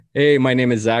Hey, my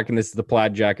name is Zach, and this is the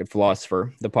Plaid Jacket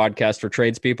Philosopher, the podcast for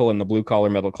tradespeople and the blue collar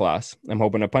middle class. I'm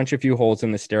hoping to punch a few holes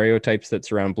in the stereotypes that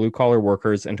surround blue collar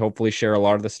workers and hopefully share a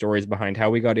lot of the stories behind how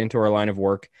we got into our line of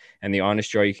work and the honest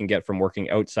joy you can get from working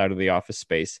outside of the office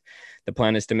space. The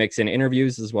plan is to mix in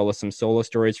interviews as well as some solo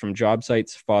stories from job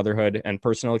sites, fatherhood, and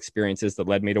personal experiences that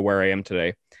led me to where I am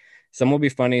today. Some will be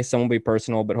funny, some will be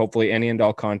personal, but hopefully any and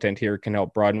all content here can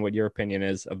help broaden what your opinion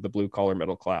is of the blue collar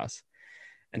middle class.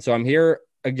 And so I'm here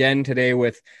again today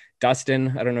with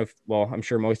Dustin. I don't know if, well, I'm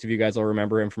sure most of you guys will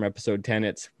remember him from episode 10.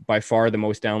 It's by far the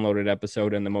most downloaded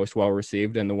episode and the most well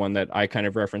received, and the one that I kind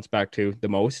of reference back to the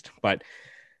most. But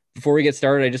before we get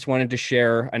started, I just wanted to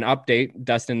share an update,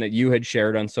 Dustin, that you had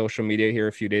shared on social media here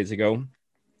a few days ago.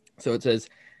 So it says,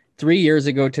 3 years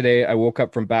ago today, I woke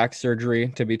up from back surgery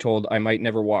to be told I might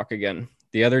never walk again.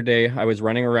 The other day, I was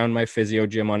running around my physio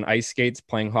gym on ice skates,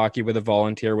 playing hockey with a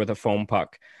volunteer with a foam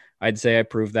puck. I'd say I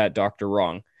proved that doctor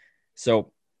wrong.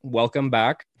 So, welcome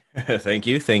back. Thank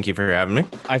you. Thank you for having me.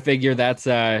 I figure that's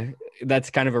kind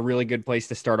of a really good place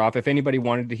to start off. If anybody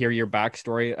wanted to hear your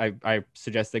backstory, I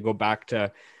suggest they go back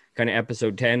to kind of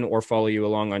episode 10 or follow you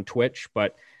along on Twitch.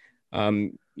 But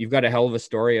you've got a hell of a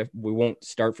story. We won't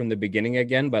start from the beginning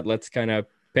again, but let's kind of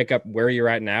pick up where you're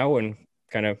at now and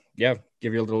kind of, yeah,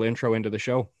 give you a little intro into the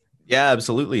show. Yeah,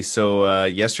 absolutely. So,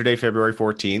 yesterday, February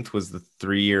 14th, was the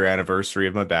 3-year anniversary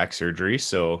of my back surgery.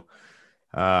 So,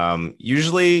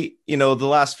 usually, the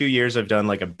last few years I've done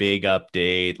like a big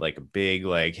update, like a big,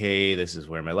 like, hey, this is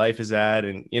where my life is at.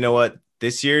 And you know what?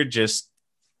 This year, just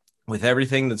with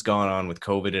everything that's gone on with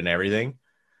COVID and everything,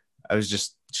 I was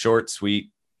just short,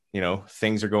 sweet,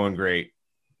 things are going great.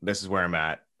 This is where I'm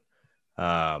at.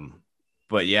 Um,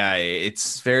 but yeah,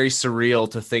 it's very surreal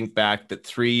to think back that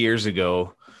 3 years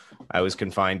ago, I was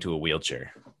confined to a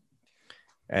wheelchair.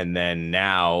 And then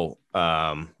now,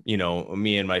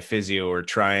 me and my physio are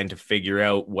trying to figure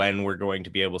out when we're going to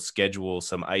be able to schedule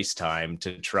some ice time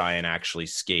to try and actually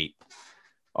skate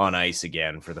on ice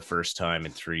again for the first time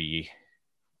in 3+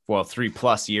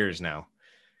 years now.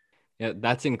 Yeah,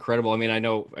 that's incredible. I mean, I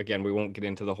know, again, we won't get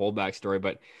into the whole backstory,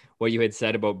 but what you had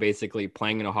said about basically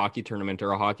playing in a hockey tournament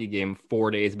or a hockey game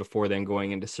 4 days before then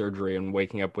going into surgery and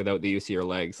waking up without the use of your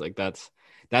legs, like that's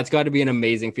got to be an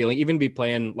amazing feeling. Even be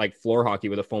playing like floor hockey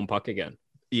with a foam puck again.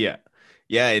 Yeah.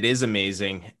 Yeah, it is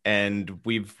amazing. And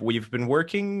we've been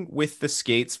working with the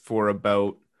skates for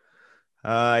about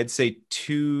I'd say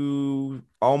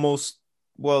almost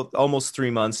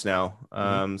 3 months now.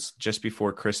 Mhm. Just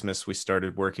before Christmas, we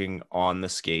started working on the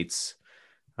skates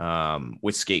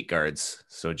with skate guards.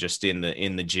 So just in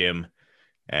the gym.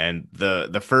 And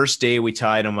the first day we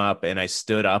tied them up and I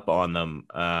stood up on them,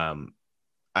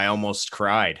 I almost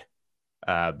cried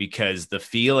because the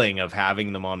feeling of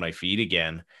having them on my feet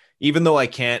again, even though I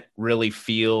can't really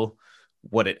feel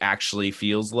what it actually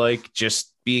feels like,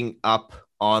 just being up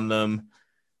on them,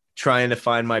 trying to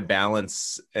find my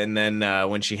balance. And then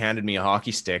when she handed me a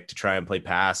hockey stick to try and play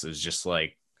pass, it was just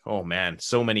like, oh man,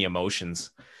 so many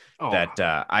emotions Oh,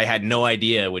 that I had no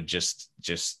idea would just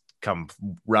come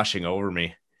rushing over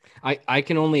me. I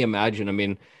can only imagine. I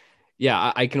mean,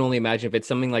 yeah, I can only imagine if it's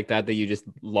something like that that you just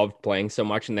loved playing so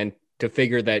much, and then to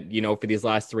figure that, for these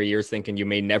last 3 years, thinking you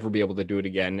may never be able to do it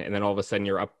again, and then all of a sudden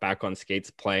you're up back on skates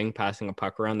playing, passing a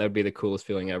puck around, that'd be the coolest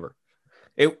feeling ever.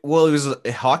 It was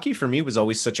hockey for me was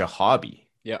always such a hobby,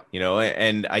 Yeah.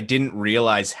 and I didn't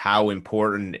realize how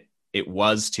important it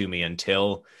was to me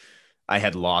until I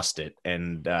had lost it.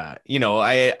 And I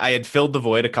had filled the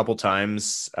void a couple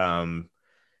times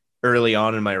early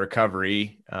on in my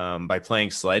recovery by playing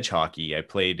sledge hockey. I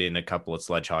played in a couple of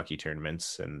sledge hockey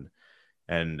tournaments,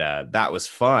 and that was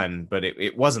fun, but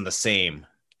it wasn't the same.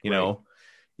 You Right. know,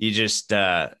 you just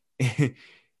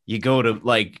you go to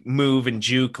like move and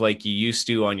juke like you used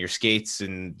to on your skates,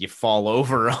 and you fall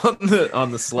over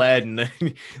on the sled, and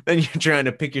then you're trying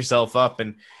to pick yourself up,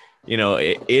 and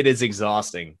it is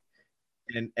exhausting.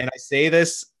 And I say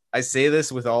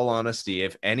this with all honesty.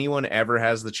 If anyone ever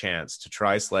has the chance to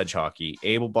try sledge hockey,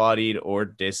 able-bodied or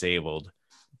disabled,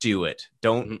 do it.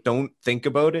 Don't Mhm. don't think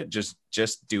about it.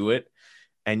 Just do it,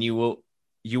 and you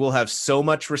will have so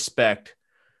much respect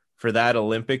for that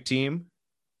Olympic team.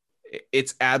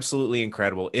 It's absolutely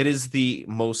incredible. It is the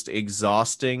most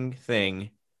exhausting thing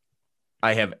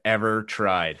I have ever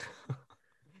tried.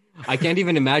 I can't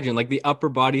even imagine like the upper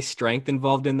body strength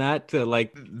involved in that to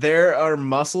like, There are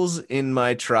muscles in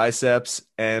my triceps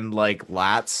and like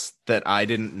lats that I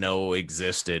didn't know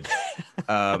existed.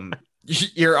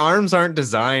 Your arms aren't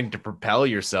designed to propel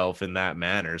yourself in that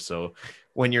manner. So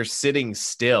when you're sitting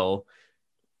still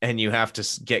and you have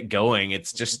to get going,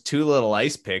 it's just two little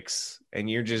ice picks and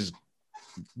you're just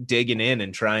digging in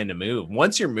and trying to move.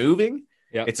 Once you're moving,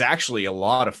 it's actually a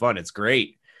lot of fun. It's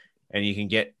great. And you can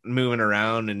get moving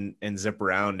around and zip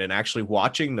around, and actually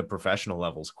watching the professional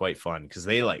level is quite fun because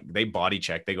they body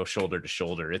check, they go shoulder to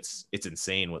shoulder. It's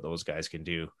insane what those guys can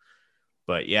do.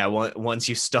 But yeah, once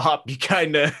you stop, you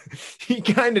kind of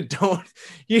don't,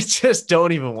 you just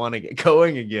don't even want to get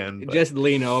going again. But just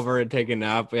lean over and take a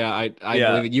nap. Yeah, I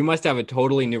believe it. You must have a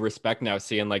totally new respect now,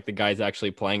 seeing like the guys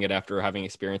actually playing it after having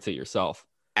experienced it yourself.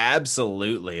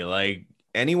 Absolutely. Like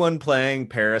anyone playing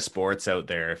para sports out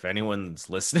there, if anyone's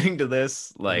listening to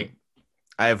this, like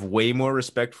I have way more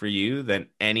respect for you than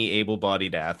any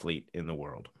able-bodied athlete in the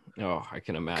world. Oh, I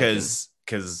can imagine.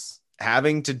 Because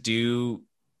having to do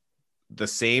the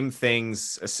same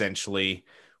things essentially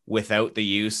without the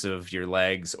use of your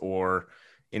legs, or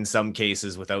in some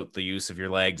cases without the use of your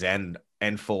legs and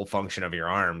full function of your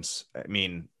arms. I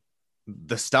mean,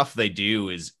 the stuff they do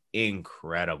is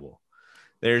incredible.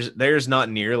 There's not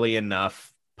nearly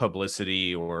enough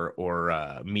publicity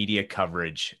or media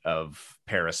coverage of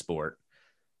parasport.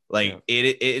 Like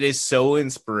it is so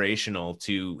inspirational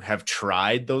to have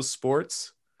tried those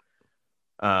sports.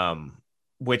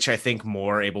 Which I think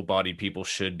more able-bodied people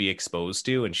should be exposed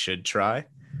to and should try.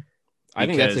 I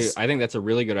think that's a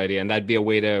really good idea, and that'd be a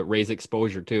way to raise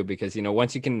exposure too. Because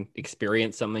once you can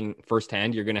experience something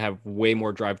firsthand, you're going to have way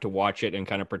more drive to watch it and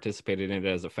kind of participate in it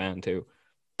as a fan too.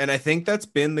 And I think that's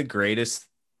been the greatest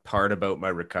part about my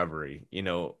recovery.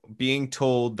 Being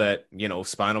told that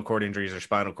spinal cord injuries are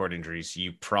spinal cord injuries,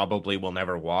 you probably will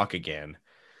never walk again.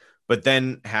 But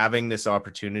then having this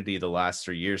opportunity the last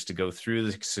 3 years to go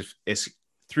through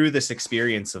this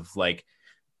experience of like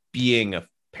being a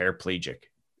paraplegic,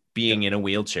 being in a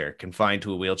wheelchair, confined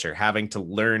to a wheelchair, having to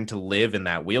learn to live in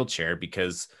that wheelchair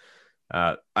because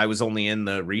I was only in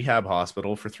the rehab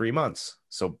hospital for 3 months.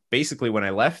 So basically when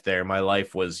I left there, my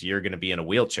life was, you're going to be in a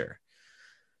wheelchair.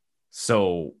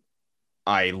 So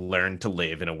I learned to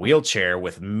live in a wheelchair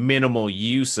with minimal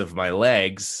use of my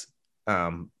legs,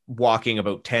 walking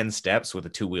about 10 steps with a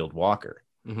 2-wheeled walker.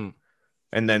 Mm-hmm.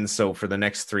 And then so for the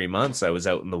next 3 months, I was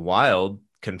out in the wild,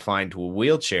 confined to a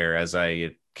wheelchair as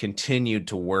I continued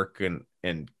to work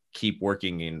and keep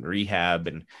working in rehab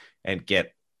and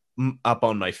get up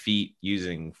on my feet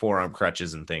using forearm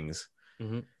crutches and things.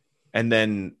 Mm-hmm. And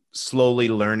then slowly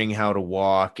learning how to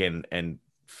walk and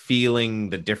feeling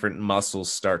the different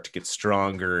muscles start to get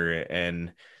stronger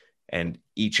and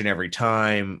each and every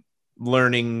time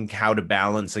learning how to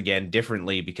balance again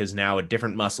differently, because now a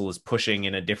different muscle is pushing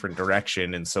in a different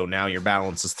direction. And so now your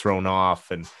balance is thrown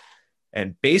off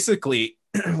and basically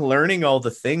learning all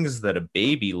the things that a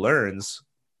baby learns,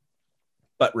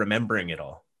 but remembering it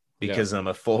all because I'm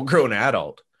a full grown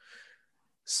adult.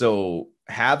 So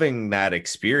having that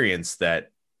experience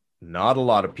that not a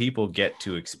lot of people get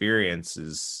to experience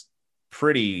is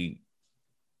pretty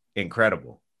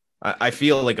incredible. I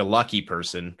feel like a lucky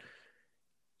person,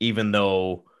 even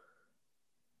though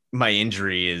my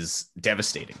injury is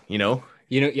devastating, I know.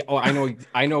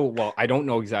 Well, I don't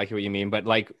know exactly what you mean, but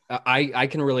like I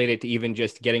can relate it to even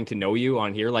just getting to know you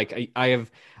on here. Like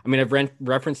I've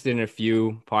referenced it in a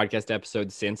few podcast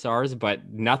episodes since ours, but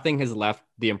nothing has left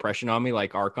the impression on me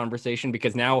like our conversation,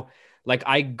 because now like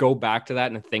I go back to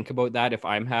that and think about that. If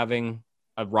I'm having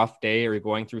a rough day or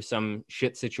going through some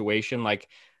shit situation, like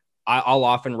I'll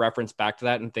often reference back to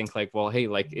that and think like, well, hey,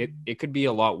 like it could be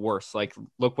a lot worse. Like,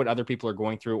 look what other people are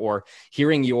going through, or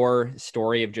hearing your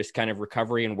story of just kind of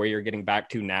recovery and where you're getting back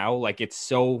to now. Like, it's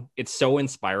so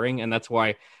inspiring. And that's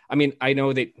why, I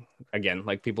know that, again,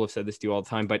 like people have said this to you all the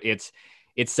time, but it's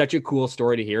such a cool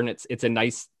story to hear. And it's a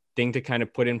nice thing to kind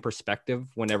of put in perspective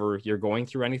whenever you're going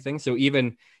through anything. So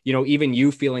even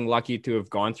you feeling lucky to have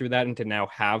gone through that and to now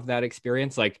have that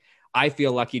experience, like, I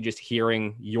feel lucky just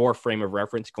hearing your frame of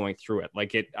reference going through it.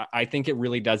 Like I think it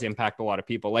really does impact a lot of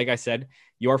people. Like I said,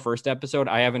 your first episode,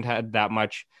 I haven't had that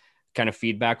much kind of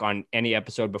feedback on any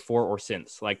episode before or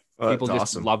since. Like people just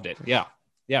awesome. Loved it. Yeah.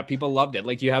 People loved it.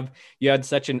 Like you had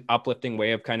such an uplifting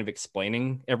way of kind of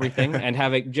explaining everything and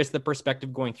having just the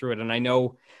perspective going through it. And I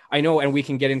know, and we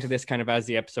can get into this kind of as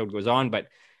the episode goes on, but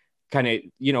kind of,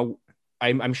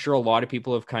 I'm sure a lot of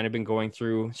people have kind of been going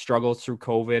through struggles through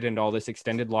COVID and all this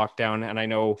extended lockdown. And I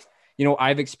know,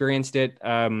 I've experienced it.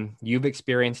 You've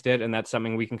experienced it. And that's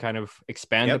something we can kind of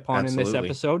expand upon in this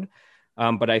episode.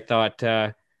 But I thought,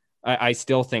 I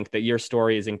still think that your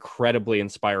story is incredibly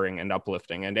inspiring and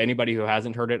uplifting. And anybody who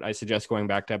hasn't heard it, I suggest going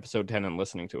back to episode 10 and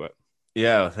listening to it.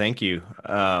 Yeah, thank you.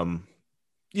 I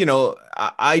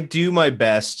do my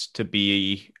best to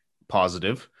be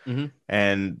positive, mm-hmm.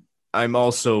 and I'm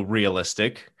also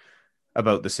realistic.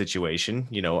 about the situation.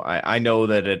 I know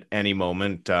that at any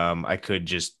moment, I could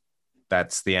just,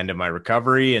 that's the end of my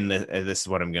recovery, and this is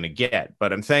what I'm going to get.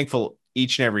 But I'm thankful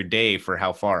each and every day for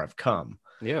how far I've come.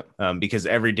 Yeah, Because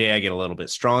every day I get a little bit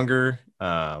stronger.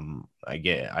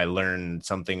 I learn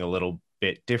something a little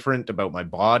bit different about my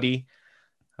body.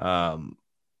 Um,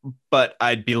 but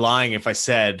I'd be lying if I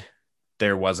said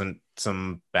there wasn't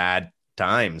some bad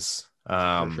times.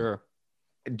 for sure.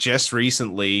 Just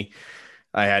recently,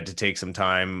 I had to take some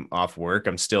time off work.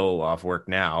 I'm still off work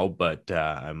now, but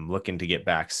I'm looking to get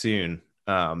back soon,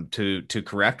 to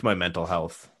correct my mental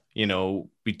health.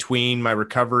 Between my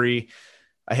recovery,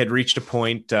 I had reached a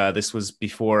point. This was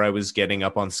before I was getting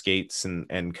up on skates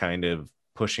and kind of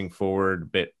pushing forward a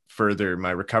bit further.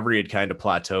 My recovery had kind of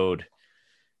plateaued,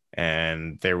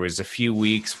 and there was a few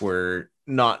weeks where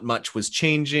not much was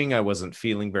changing. I wasn't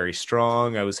feeling very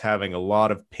strong. I was having a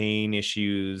lot of pain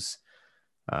issues.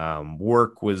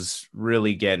 Work was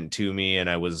really getting to me, and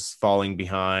I was falling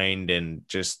behind, and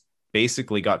just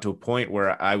basically got to a point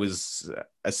where I was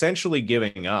essentially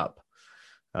giving up.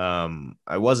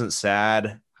 I wasn't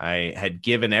sad. I had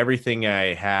given everything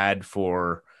I had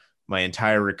for my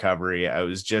entire recovery. I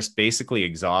was just basically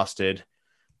exhausted,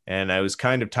 and I was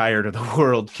kind of tired of the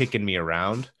world kicking me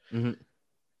around. Hmm.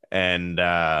 And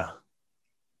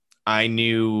I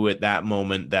knew at that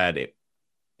moment that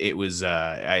it was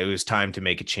time to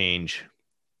make a change.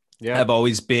 Yeah. I've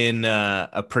always been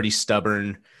a pretty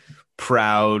stubborn,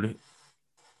 proud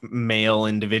male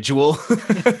individual.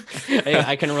 Hey,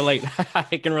 I can relate. I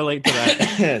can relate to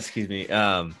that. Excuse me.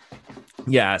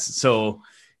 Yeah. So,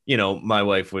 my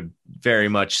wife would very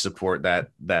much support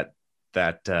that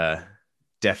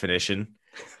definition.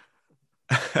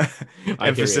 I hear you.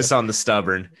 Emphasis on the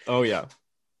stubborn. Oh yeah.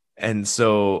 And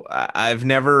so I've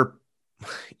never,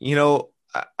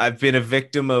 I've been a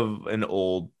victim of an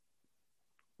old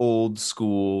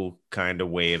school kind of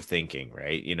way of thinking,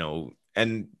 right?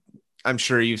 And I'm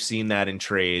sure you've seen that in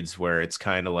trades where it's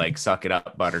kind of like suck it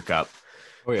up, buttercup.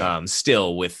 Oh yeah.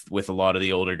 Still with a lot of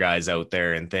the older guys out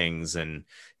there and things, and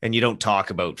you don't talk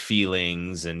about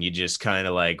feelings, and you just kind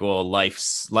of like, well,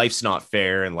 life's not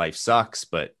fair and life sucks.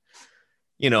 But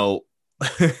you know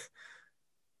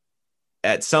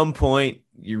at some point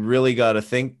you really got to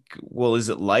think, well, is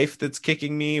it life that's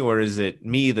kicking me, or is it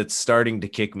me that's starting to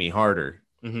kick me harder?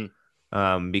 Hmm.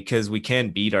 Because we can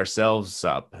beat ourselves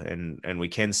up, and we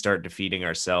can start defeating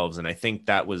ourselves. And I think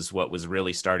that was what was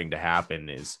really starting to happen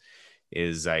is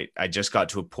I just got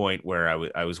to a point where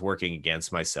I was working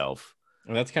against myself.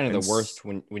 And that's kind of And the worst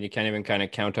when you can't even kind of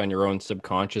count on your own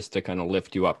subconscious to kind of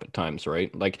lift you up at times,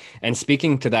 right? Like, and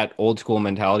speaking to that old school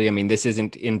mentality, I mean, this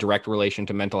isn't in direct relation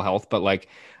to mental health, but like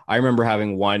I remember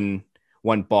having one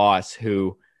boss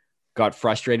who got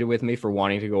frustrated with me for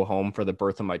wanting to go home for the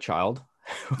birth of my child.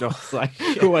 oh,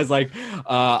 Who was like,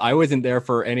 I wasn't there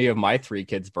for any of my three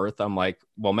kids' birth. I'm like,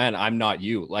 well, man, I'm not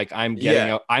you. Like,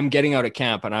 yeah, I'm getting out of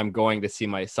camp and I'm going to see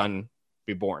my son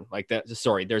be born. Like that.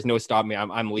 Sorry, there's no stop me.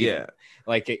 I'm leaving. yeah,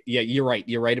 Like, yeah, you're right.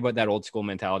 You're right about that old school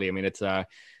mentality. I mean, it's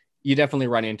you definitely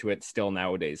run into it still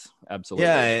nowadays. yeah. Absolutely,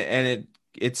 And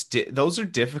those are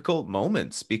difficult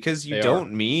moments because you they are.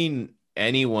 don't mean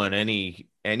anyone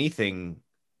anything,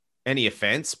 any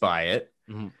offense by it.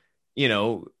 Hmm.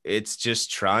 It's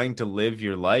just trying to live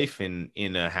your life in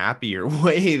a happier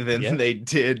way than Yeah, they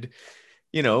did.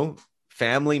 you know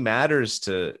Family matters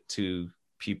to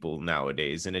people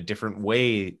nowadays in a different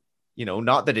way.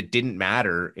 Not that it didn't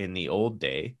matter in the old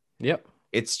day. yep,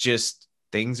 It's just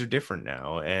things are different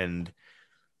now. And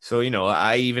so,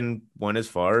 I even went as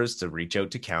far as to reach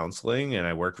out to counseling, and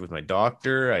I worked with my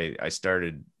doctor. I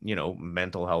started,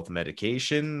 mental health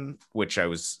medication, which I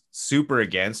was super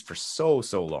against for so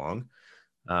long.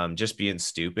 Just being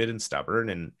stupid and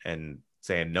stubborn, and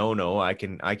saying, no, I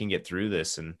can get through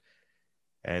this.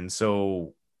 And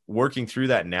so working through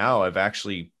that now, I've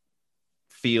actually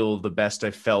feel the best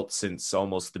I've felt since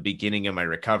almost the beginning of my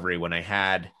recovery, when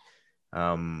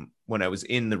I was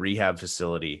in the rehab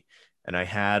facility, and I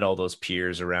had all those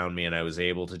peers around me, and I was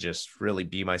able to just really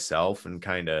be myself and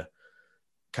kind of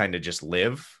just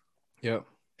live. yep.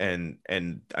 And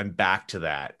I'm back to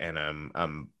that, and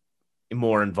I'm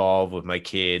more involved with my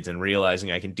kids, and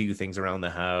realizing I can do things around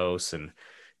the house, and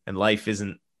life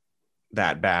isn't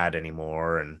that bad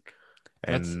anymore. and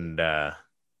That's and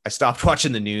I stopped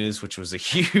watching the news, which was a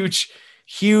huge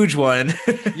one.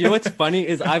 You know what's funny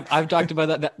is I've talked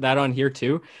about that on here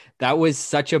too. That was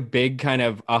such a big kind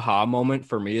of aha moment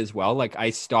for me as well. Like I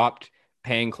stopped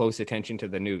paying close attention to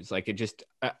the news. Like it just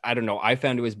I don't know. I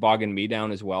found it was bogging me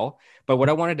down as well. But what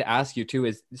I wanted to ask you too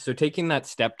is so taking that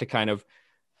step to kind of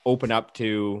open up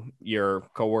to your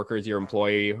coworkers, your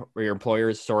employee or your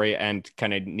employers, sorry, and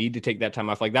kind of need to take that time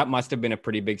off. Like that must have been a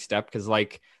pretty big step because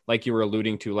like you were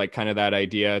alluding to, like kind of that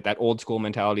idea, that old school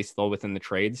mentality still within the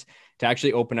trades to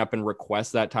actually open up and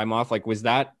request that time off. Like was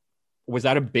that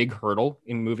a big hurdle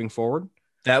in moving forward?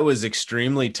 That was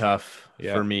extremely tough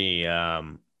Yeah. for me.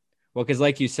 Well, because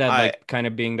like you said, I like kind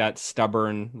of being that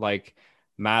stubborn, like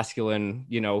masculine,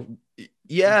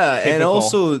 Yeah, and typical.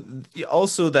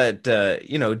 also that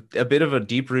a bit of a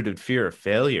deep-rooted fear of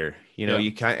failure. Yeah.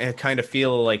 You kind of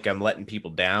feel like I'm letting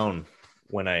people down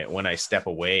when I step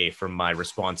away from my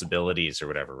responsibilities or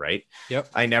whatever, right? Yep.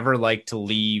 I never like to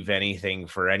leave anything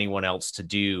for anyone else to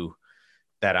do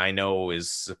that I know is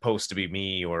supposed to be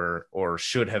me or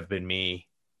should have been me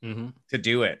Mm-hmm. to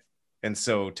do it. And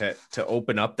so to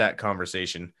open up that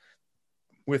conversation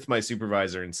with my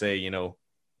supervisor and say,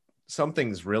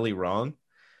 something's really wrong.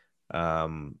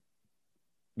 Um,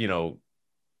 you know,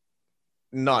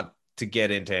 not to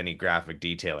get into any graphic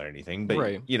detail or anything, but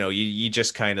Right. you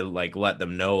just kind of like let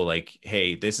them know, like,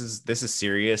 hey, this is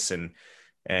serious,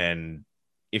 and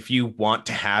if you want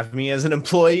to have me as an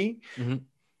employee, Mm-hmm.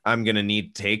 I'm gonna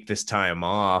need to take this time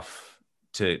off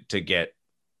to get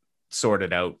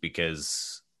sorted out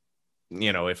because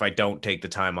if I don't take the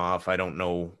time off, I don't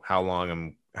know how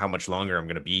much longer I'm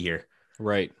gonna be here.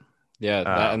 Right. Yeah,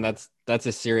 Um, that's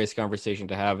a serious conversation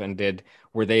to have. And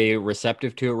were they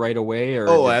receptive to it right away, or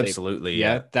oh, did they? absolutely,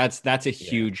 Yeah, yeah, that's a yeah,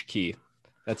 huge key.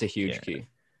 That's a yeah. huge key.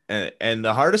 And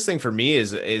the hardest thing for me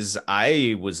is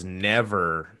I was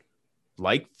never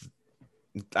like,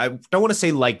 I don't want to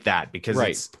say like that because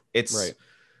Right. it's Right.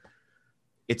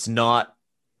 it's not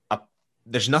a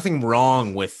there's nothing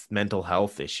wrong with mental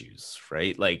health issues,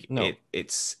 right? Like No.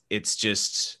 it's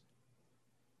just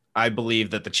I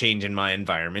believe that the change in my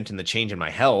environment and the change in my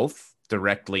health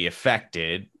directly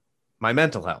affected my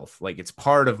mental health. Like it's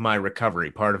part of my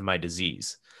recovery, part of my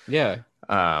disease. Yeah.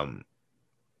 Um,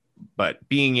 but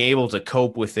being able to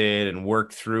cope with it and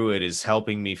work through it is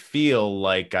helping me feel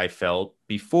like I felt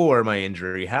before my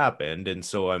injury happened. And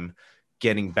so I'm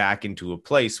getting back into a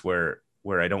place where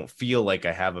I don't feel like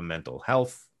I have a mental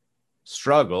health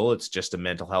struggle. It's just a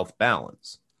mental health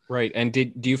balance. Right. And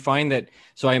do you find that,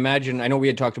 so I imagine, I know we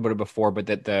had talked about it before, but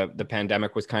that the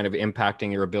pandemic was kind of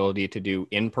impacting your ability to do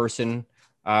in-person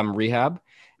rehab.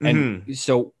 And Mm-hmm.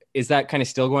 so is that kind of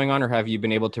still going on, or have you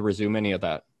been able to resume any of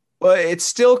that? Well, it's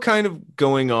still kind of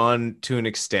going on to an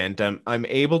extent. I'm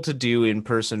able to do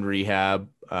in-person rehab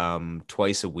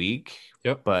twice a week,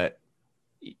 Yep. but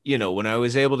when I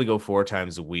was able to go 4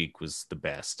 times a week was the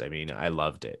best. I mean, I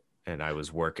loved it and I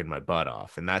was working my butt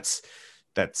off. And I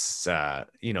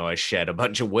shed a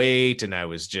bunch of weight and I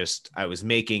was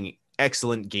making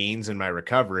excellent gains in my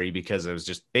recovery because I was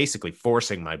just basically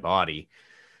forcing my body,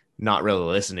 not really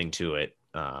listening to it,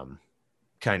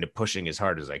 kind of pushing as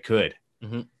hard as I could.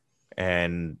 Mm-hmm.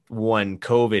 And when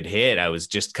COVID hit, I was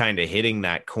just kind of hitting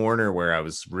that corner where I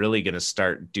was really going to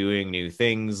start doing new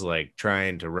things like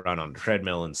trying to run on the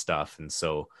treadmill and stuff. And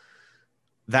so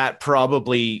that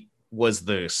probably was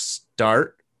the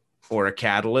start or a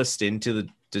catalyst into the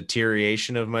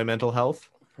deterioration of my mental health.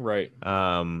 Right.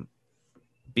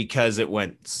 Because it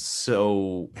went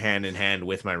so hand in hand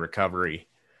with my recovery.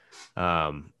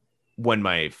 When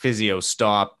my physio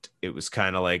stopped, it was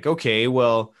kind of like, okay,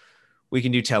 well, we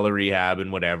can do tele rehab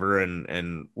and whatever,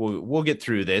 and we'll get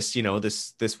through this.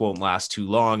 This won't last too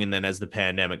long. And then as the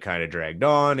pandemic kind of dragged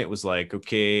on, it was like,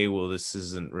 okay, well, this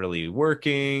isn't really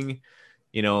working.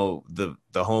 The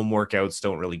home workouts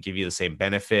don't really give you the same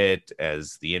benefit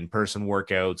as the in-person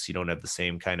workouts. You don't have the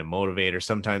same kind of motivator.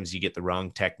 Sometimes you get the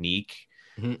wrong technique,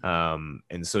 Mm-hmm.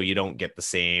 and so you don't get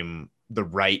the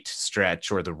right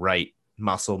stretch or the right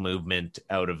muscle movement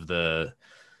out of the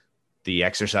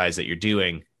exercise that you're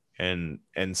doing. And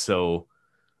so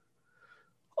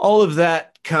all of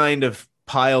that kind of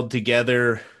piled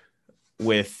together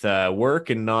with work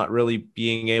and not really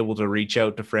being able to reach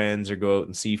out to friends or go out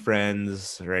and see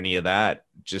friends or any of that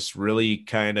just really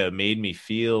kind of made me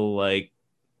feel like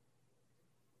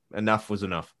enough was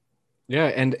enough. Yeah,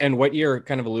 and what you're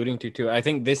kind of alluding to too, I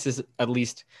think this is at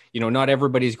least, not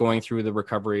everybody's going through the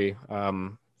recovery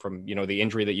from, the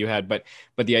injury that you had, but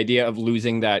the idea of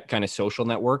losing that kind of social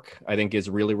network, I think is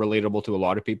really relatable to a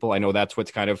lot of people. I know that's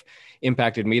what's kind of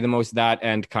impacted me the most, that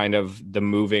and kind of the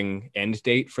moving end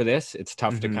date for this. It's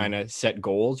tough to Mm-hmm. kind of set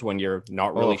goals when you're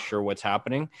not really Oh, sure what's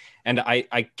happening. And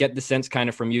I get the sense kind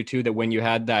of from you too, that when you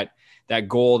had that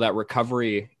goal, that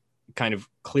recovery kind of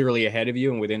clearly ahead of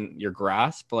you and within your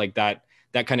grasp, like that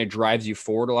kind of drives you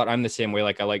forward a lot. I'm the same way.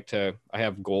 Like I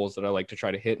have goals that I like to try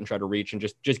to hit and try to reach and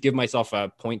just give myself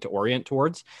a point to orient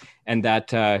towards. And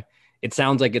that it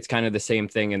sounds like it's kind of the same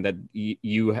thing, and that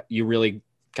you really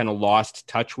kind of lost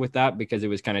touch with that because it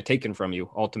was kind of taken from you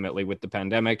ultimately with the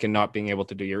pandemic and not being able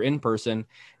to do your in-person,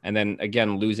 and then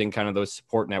again losing kind of those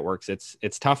support networks.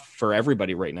 It's tough for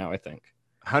everybody right now, I think.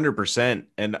 100%.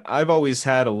 And I've always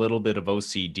had a little bit of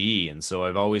OCD, and so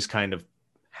I've always kind of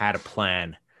had a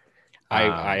plan.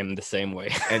 I am the same way.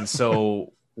 And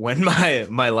so when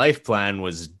my life plan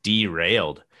was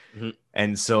derailed, Mhm.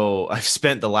 and so I've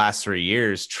spent the last 3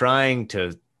 years trying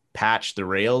to patch the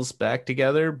rails back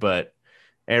together, but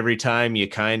every time you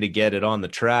kind of get it on the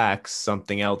tracks,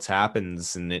 something else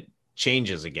happens and it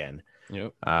changes again.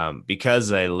 Yep.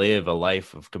 Because I live a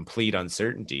life of complete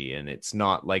uncertainty, and it's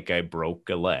not like I broke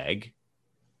a leg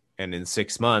and in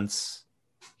 6 months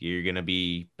you're going to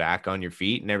be back on your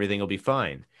feet and everything will be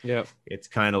fine. Yep. It's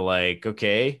kind of like,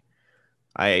 okay,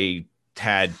 I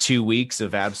had 2 weeks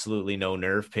of absolutely no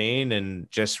nerve pain, and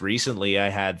just recently I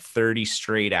had 30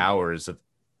 straight hours of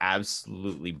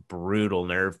absolutely brutal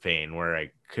nerve pain where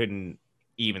I couldn't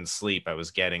even sleep. I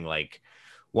was getting like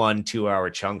 1-2 hour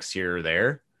chunks here or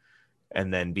there,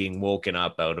 and then being woken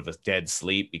up out of a dead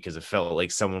sleep because it felt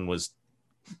like someone was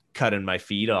cutting my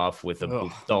feet off with a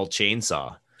dull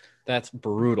chainsaw. That's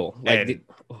brutal. And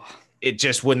it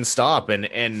just wouldn't stop.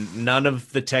 And none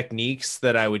of the techniques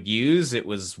that I would use, it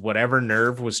was whatever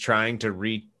nerve was trying to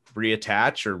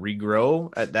reattach or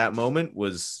regrow at that moment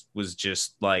was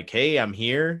just like, hey, I'm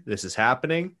here. This is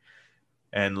happening.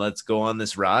 And let's go on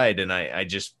this ride. And I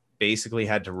just basically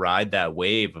had to ride that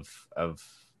wave of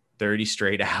 30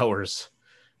 straight hours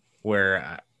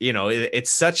where,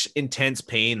 it's such intense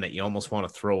pain that you almost want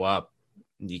to throw up.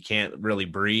 You can't really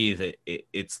breathe.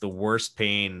 It's the worst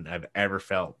pain I've ever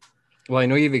felt. Well, I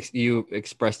know you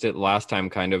expressed it last time,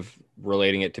 kind of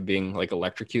relating it to being like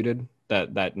electrocuted,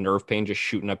 that nerve pain just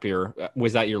shooting up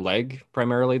was that your leg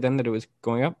primarily then that it was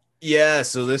going up? Yeah.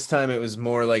 So this time it was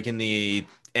more like in the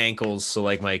ankles. So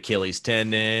like my Achilles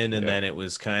tendon, and then it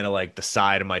was kind of like the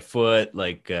side of my foot,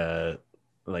 like on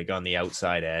the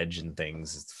outside edge and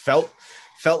things. It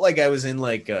felt like I was in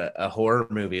like a horror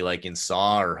movie, like in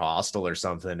Saw or Hostel or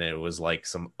something. It was like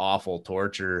some awful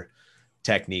torture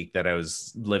technique that I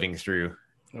was living through.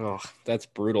 Oh, that's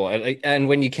brutal. And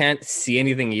when you can't see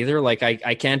anything either, like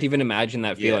I can't even imagine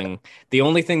that feeling. The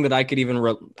only thing that I could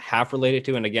even half relate it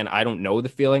to, and again, I don't know the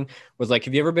feeling, was like,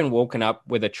 have you ever been woken up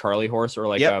with a Charlie horse or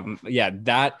like,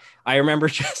 that I remember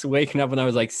just waking up when I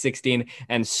was like 16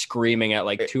 and screaming at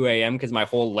like 2 a.m. because my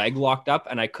whole leg locked up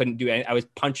and I couldn't do anything. I was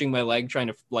punching my leg trying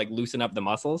to like loosen up the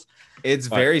muscles. It's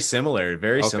very similar,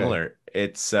 very similar.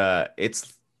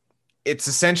 It's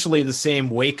essentially the same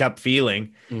wake up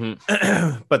feeling,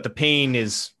 but the pain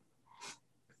is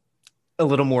a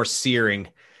little more searing.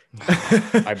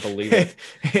 I believe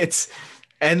it.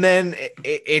 And then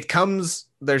it comes,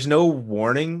 there's no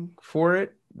warning for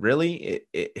it, really.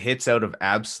 It hits out of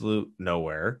absolute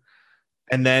nowhere,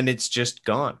 and then it's just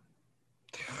gone.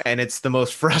 And it's the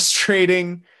most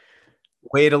frustrating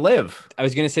way to live. I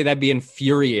was going to say that'd be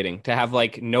infuriating to have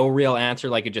like no real answer.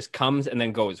 Like it just comes and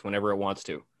then goes whenever it wants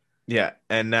to. Yeah.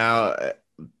 And now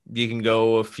you can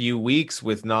go a few weeks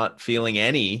with not feeling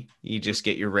any. You just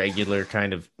get your regular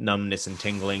kind of numbness and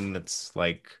tingling. That's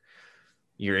like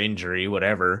your injury,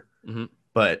 whatever. Mm-hmm.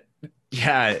 But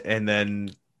yeah. And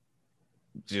then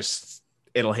just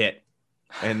it'll hit,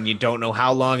 and you don't know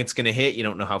how long it's going to hit. You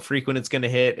don't know how frequent it's going to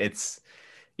hit.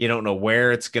 You don't know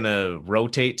where it's going to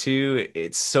rotate to.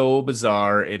 It's so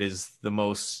bizarre. It is the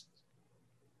most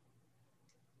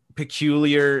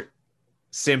peculiar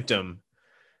symptom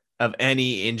of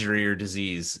any injury or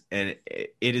disease, and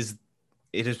it is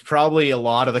probably a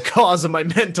lot of the cause of my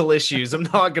mental issues. I'm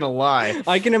not gonna lie.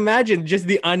 I can imagine just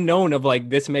the unknown of like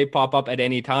this may pop up at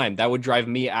any time. That would drive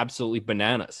me absolutely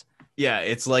bananas. Yeah,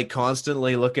 it's like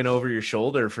constantly looking over your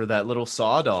shoulder for that little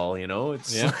saw doll,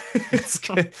 it's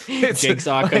it's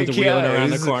Jigsaw like, comes wheeling around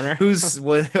the corner.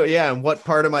 And what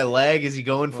part of my leg is he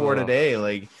going for today?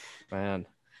 Like, man,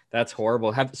 that's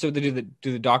horrible. Do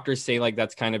the doctors say like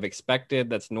that's kind of expected,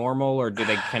 that's normal, or do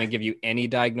they kind of give you any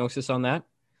diagnosis on that?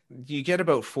 You get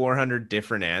about 400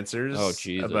 different answers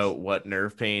about what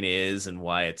nerve pain is and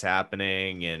why it's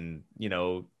happening. And,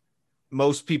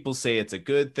 most people say it's a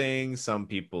good thing. Some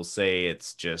people say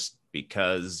it's just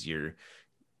because you're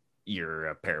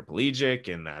a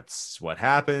paraplegic and that's what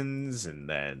happens. And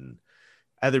then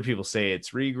other people say it's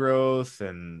regrowth,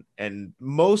 and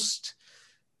most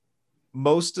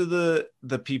of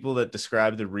the people that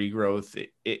describe the regrowth,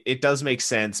 it does make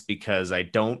sense because I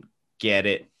don't get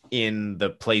it in the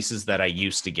places that I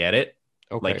used to get it.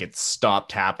 Okay. Like it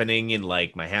stopped happening in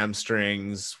like my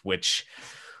hamstrings, which,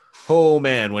 oh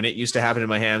man, when it used to happen in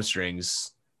my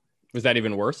hamstrings. Was that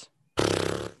even worse?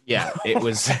 Yeah, it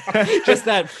was Just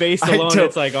that face alone.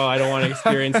 It's like, oh, I don't want to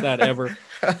experience that ever.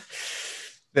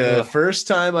 The first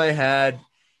time I had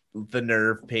the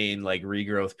nerve pain, like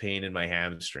regrowth pain in my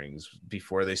hamstrings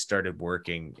before they started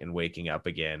working and waking up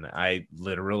again, I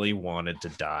literally wanted to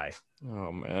die.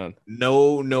 Oh man.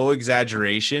 No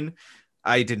exaggeration.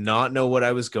 I did not know what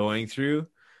I was going through.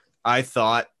 I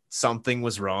thought something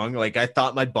was wrong. Like I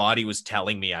thought my body was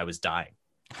telling me I was dying.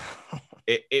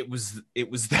 It was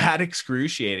that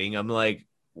excruciating. I'm like,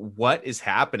 what is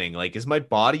happening? Like, is my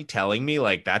body telling me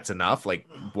like that's enough? Like,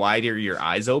 why are your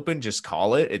eyes open? Just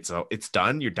call it. It's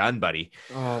done. You're done, buddy.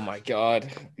 Oh my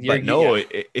God. But no,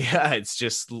 it's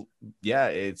just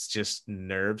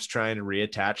nerves trying to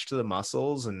reattach to the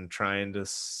muscles and trying to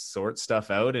sort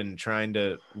stuff out and trying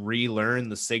to relearn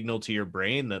the signal to your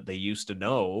brain that they used to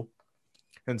know.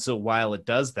 And so while it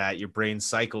does that, your brain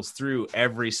cycles through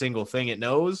every single thing it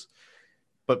knows.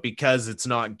 But because it's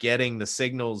not getting the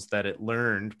signals that it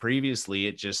learned previously,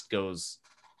 it just goes,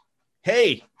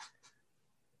 hey,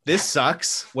 this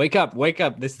sucks. Wake up.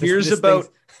 Here's about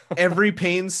every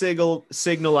pain signal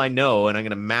I know, and I'm going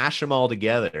to mash them all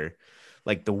together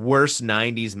like the worst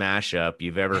 90s mashup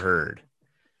you've ever heard.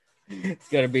 It's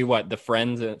got to be what? The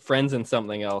Friends and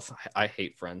something else. I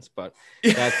hate Friends, but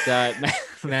that's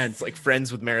man. It's like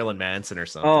Friends with Marilyn Manson or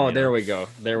something. Oh, there we go.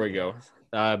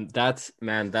 That's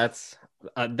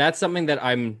something that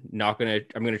I'm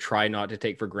gonna try not to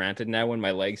take for granted now when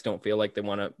my legs don't feel like they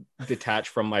want to detach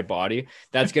from my body.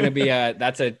 That's gonna be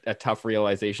that's a tough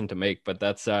realization to make, but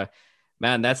that's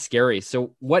man, that's scary.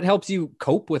 So what helps you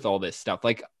cope with all this stuff?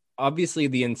 Like obviously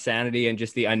the insanity and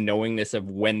just the unknowingness of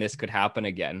when this could happen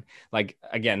again. Like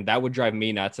again, that would drive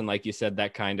me nuts. And like you said,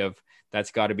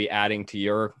 that's got to be adding to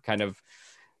your kind of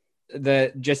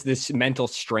just this mental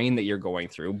strain that you're going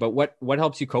through. But what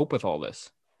helps you cope with all this?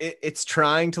 It's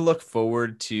trying to look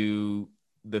forward to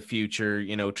the future,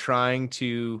 trying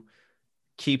to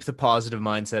keep the positive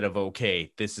mindset of,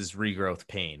 okay, this is regrowth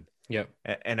pain. Yeah.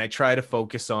 And I try to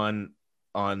focus on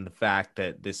the fact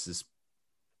that this is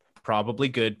probably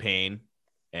good pain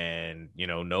and,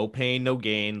 no pain, no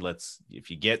gain.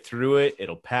 If you get through it,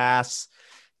 it'll pass.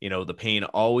 The pain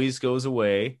always goes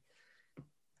away.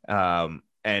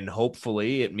 And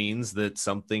hopefully it means that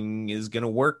something is going to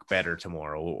work better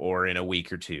tomorrow or in a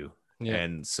week or two. Yeah.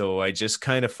 And so I just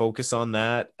kind of focus on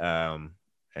that and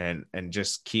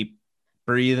just keep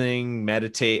breathing,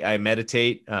 meditate. I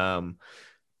meditate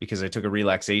because I took a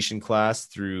relaxation class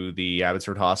through the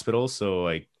Abbotsford Hospital. So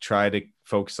I try to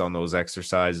focus on those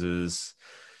exercises.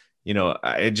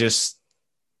 I just,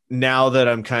 now that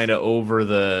I'm kind of over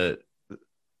the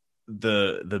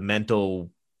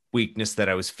mental weakness that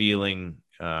I was feeling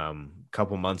a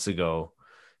couple months ago,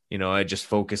 I just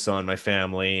focus on my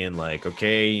family and like,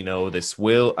 okay,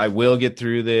 I will get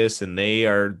through this, and they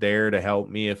are there to help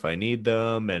me if I need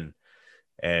them. And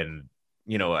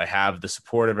I have the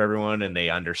support of everyone and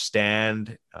they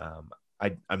understand.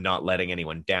 I'm not letting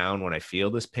anyone down when I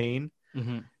feel this pain.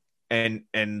 Mm-hmm.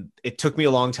 And it took me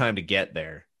a long time to get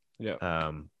there.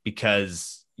 Yeah.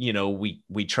 Because,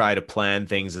 we try to plan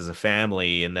things as a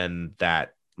family, and then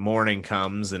that morning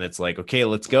comes and it's like, okay,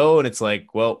 let's go. And it's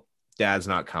like, well, Dad's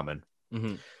not coming.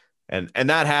 Mm-hmm. And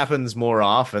that happens more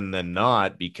often than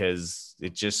not because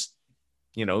it just,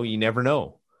 you never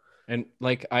know. And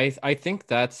like, I think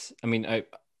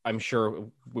I'm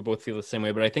sure we both feel the same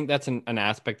way, but I think that's an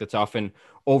aspect that's often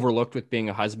overlooked with being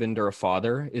a husband or a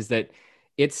father, is that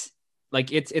it's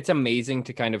amazing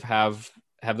to kind of have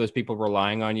those people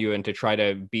relying on you and to try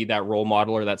to be that role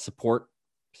model or that support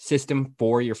system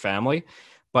for your family.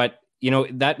 But,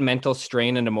 that mental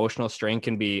strain and emotional strain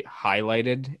can be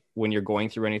highlighted when you're going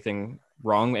through anything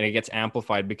wrong, and it gets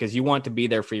amplified because you want to be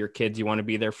there for your kids. You want to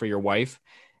be there for your wife.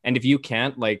 And if you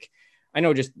can't, like, I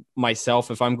know just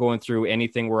myself, if I'm going through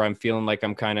anything where I'm feeling like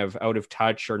I'm kind of out of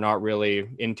touch or not really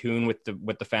in tune with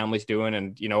what the family's doing,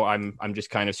 and I'm just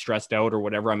kind of stressed out or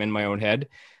whatever, I'm in my own head.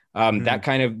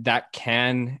 That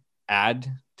can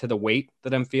add to the weight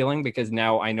that I'm feeling, because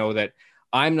now I know that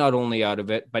I'm not only out of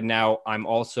it, but now I'm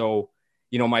also,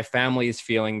 my family is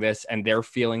feeling this and they're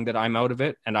feeling that I'm out of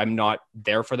it and I'm not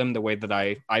there for them the way that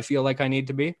I feel like I need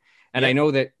to be. And I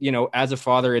know that, as a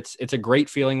father, it's a great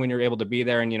feeling when you're able to be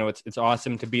there, and, it's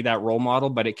awesome to be that role model,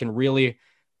 but it can really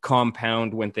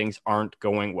compound when things aren't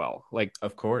going well. Like,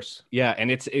 of course. Yeah.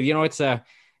 And it's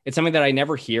something that I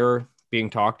never hear being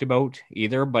talked about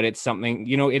either, but it's something,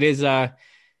 it is,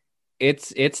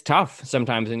 it's tough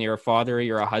sometimes when you're a father,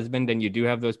 you're a husband, and you do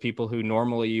have those people who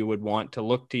normally you would want to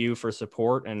look to you for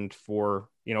support and for,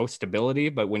 stability.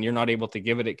 But when you're not able to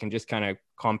give it, it can just kind of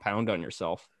compound on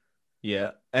yourself.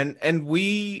 Yeah. And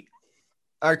we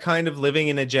are kind of living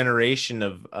in a generation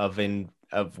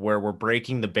of where we're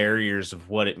breaking the barriers of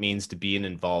what it means to be an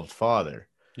involved father.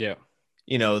 Yeah.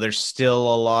 There's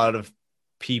still a lot of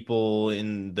people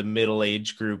in the middle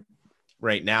age group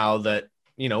right now that,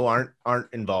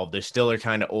 aren't involved. They still are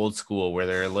kind of old school, where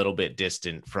they're a little bit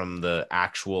distant from the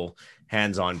actual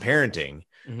hands-on parenting.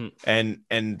 Mm-hmm.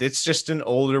 And it's just an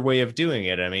older way of doing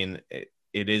it. I mean,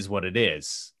 it is what it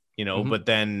is, Mm-hmm. but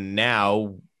then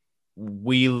now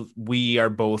we are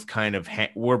both kind of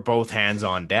we're both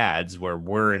hands-on dads where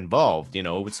we're involved.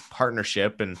 It's a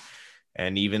partnership,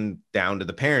 and even down to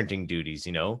the parenting duties.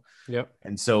 Yep.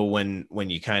 And so when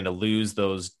you kind of lose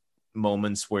those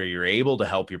moments where you're able to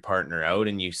help your partner out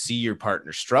and you see your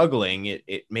partner struggling,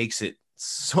 it makes it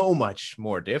so much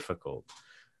more difficult.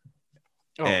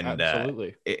 Oh, And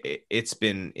absolutely. It's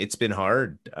been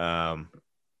hard.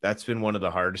 That's been one of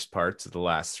the hardest parts of the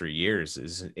last 3 years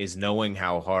is knowing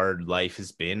how hard life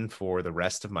has been for the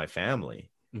rest of my family.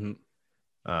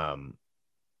 Mm-hmm.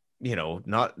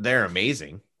 Not, they're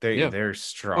amazing. They're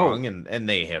strong, Oh, and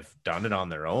they have done it on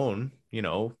their own,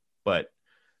 but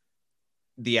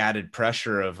the added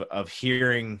pressure of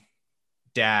hearing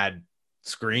dad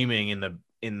screaming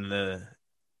in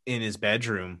his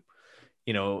bedroom,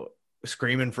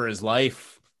 screaming for his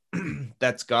life,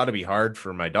 that's got to be hard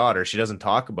for my daughter. She doesn't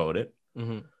talk about it,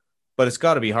 mm-hmm. but it's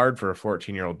got to be hard for a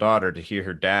 14-year-old daughter to hear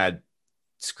her dad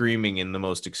screaming in the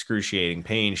most excruciating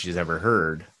pain she's ever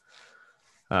heard.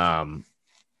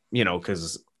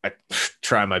 Because I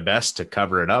try my best to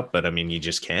cover it up, but I mean, you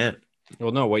just can't.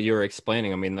 Well, no, what you were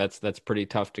explaining, I mean, that's pretty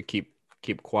tough to keep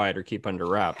quiet or keep under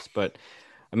wraps. But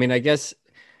I mean, I guess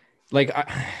like,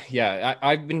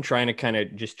 I've been trying to kind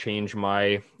of just change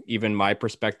even my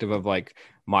perspective of like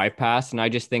my past. And I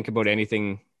just think about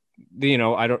anything,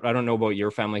 I don't know about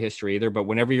your family history either, but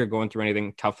whenever you're going through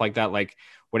anything tough like that, like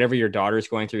whatever your daughter's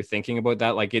going through, thinking about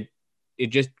that, like it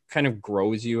just kind of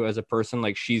grows you as a person.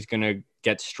 Like she's going to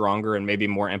get stronger and maybe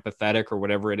more empathetic or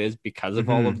whatever it is because of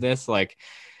all of this. Like,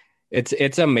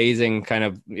 it's amazing kind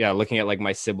of, looking at like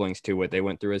my siblings too, what they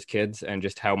went through as kids and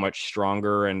just how much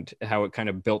stronger and how it kind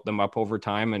of built them up over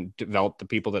time and developed the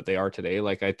people that they are today.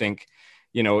 Like, I think,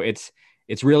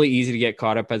 it's really easy to get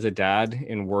caught up as a dad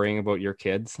in worrying about your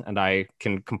kids. And I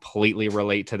can completely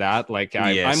relate to that. Like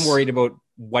I'm worried about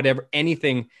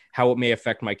anything, how it may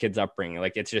affect my kids' upbringing.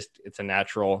 Like it's a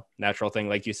natural thing,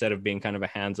 like you said, of being kind of a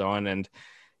hands-on and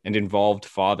involved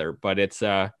father. But it's,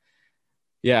 I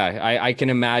can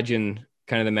imagine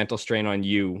kind of the mental strain on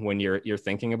you when you're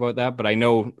thinking about that. But I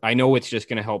know it's just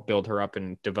going to help build her up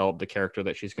and develop the character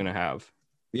that she's going to have.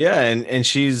 Yeah, and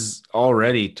she's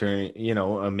already turned,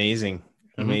 amazing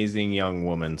Mm-hmm. young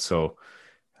woman. So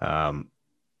I'm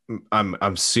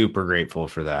super grateful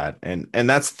for that. And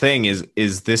that's the thing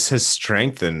is this has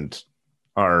strengthened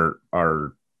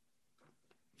our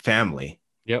family.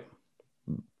 Yep.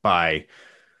 By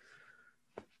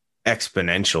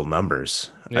exponential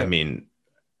numbers. I Yep. mean,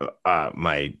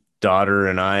 my daughter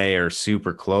and I are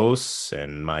super close,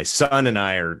 and my son and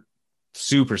I are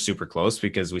super, super close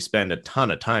because we spend a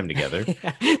ton of time together.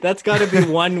 That's got to be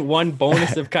one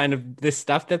bonus of kind of this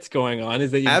stuff that's going on,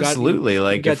 is that Absolutely. you've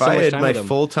Like got if so I much had time my with them.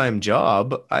 full-time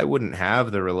job, I wouldn't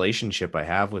have the relationship I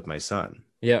have with my son,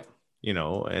 Yeah.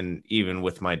 and even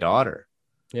with my daughter.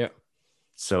 Yeah.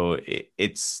 So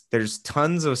there's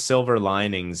tons of silver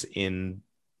linings in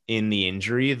the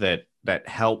injury that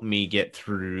helped me get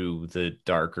through the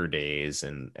darker days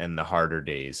and the harder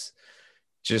days.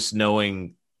 Just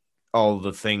knowing all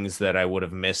the things that I would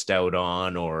have missed out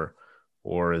on, or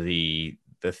the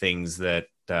things that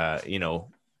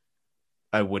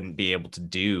I wouldn't be able to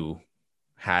do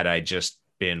had I just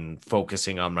been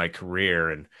focusing on my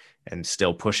career and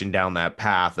still pushing down that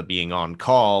path of being on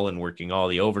call and working all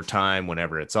the overtime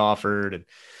whenever it's offered,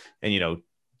 and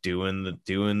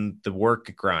doing the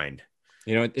work grind.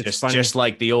 It's Just funny.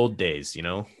 like the old days.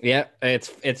 Yeah,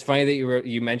 it's funny that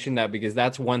you mentioned that, because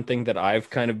that's one thing that I've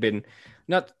kind of been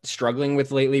not struggling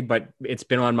with lately, but it's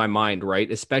been on my mind, right?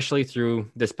 Especially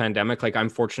through this pandemic. Like I'm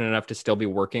fortunate enough to still be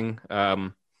working,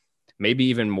 maybe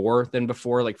even more than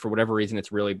before. Like for whatever reason,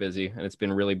 it's really busy, and it's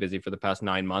been really busy for the past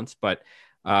 9 months. But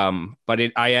I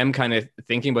am kind of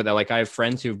thinking about that. Like I have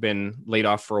friends who've been laid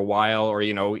off for a while, or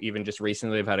even just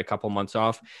recently have had a couple months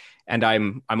off, and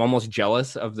I'm almost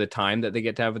jealous of the time that they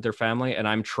get to have with their family. And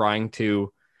I'm trying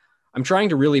to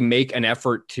really make an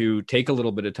effort to take a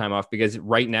little bit of time off, because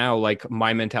right now, like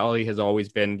my mentality has always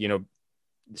been,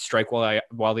 strike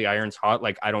while the iron's hot.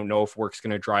 Like I don't know if work's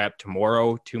going to dry up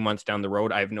tomorrow, 2 months down the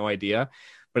road. I have no idea.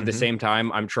 But at the same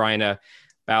time, I'm trying to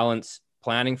balance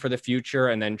planning for the future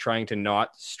and then trying to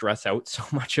not stress out so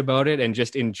much about it and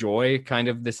just enjoy kind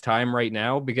of this time right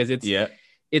now, because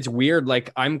it's weird.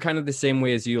 Like I'm kind of the same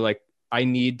way as you. Like I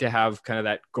need to have kind of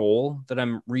that goal that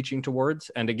I'm reaching towards.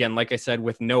 And again, like I said,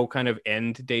 with no kind of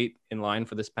end date in line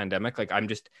for this pandemic, like I'm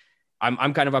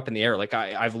kind of up in the air. Like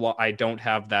I don't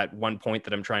have that one point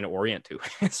that I'm trying to orient to.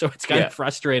 So it's kind of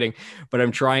frustrating, but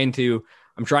I'm trying to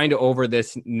over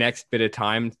this next bit of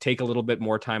time, take a little bit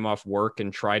more time off work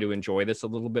and try to enjoy this a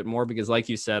little bit more, because like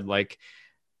you said, like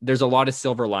there's a lot of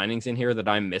silver linings in here that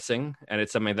I'm missing. And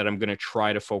it's something that I'm going to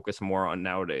try to focus more on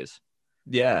nowadays.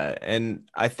 Yeah. And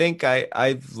I think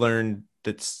I've learned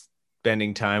that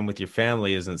spending time with your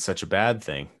family isn't such a bad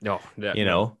thing. No, you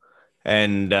know?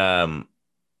 And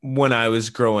when I was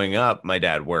growing up, my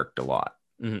dad worked a lot.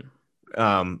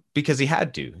 Because he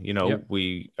had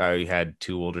to, I had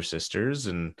 2 older sisters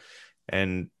and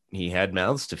he had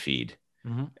mouths to feed.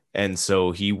 And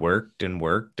so he worked,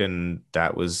 and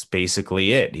that was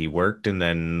basically it. He worked, and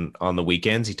then on the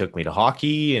weekends he took me to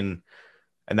hockey, and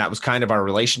that was kind of our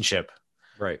relationship.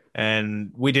 Right.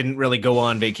 And we didn't really go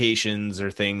on vacations or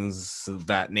things of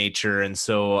that nature. And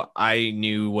so I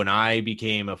knew when I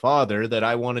became a father that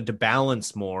I wanted to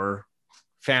balance more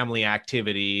family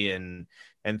activity and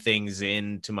things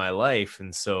into my life.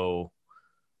 And so,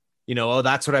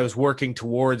 that's what I was working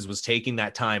towards, was taking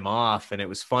that time off. And it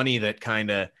was funny that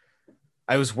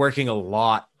I was working a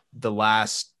lot the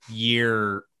last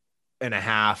year and a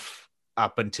half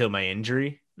up until my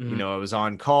injury. I was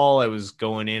on call. I was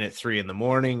going in at 3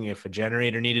 a.m. if a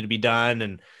generator needed to be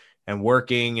done, and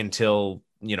working until,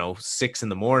 6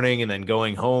 a.m, and then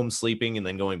going home, sleeping, and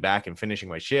then going back and finishing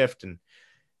my shift, and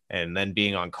then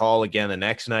being on call again the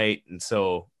next night. And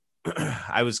so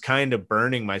I was kind of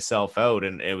burning myself out,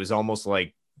 and it was almost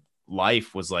like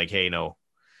life was like, hey, no,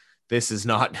 this is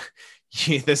not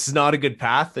a good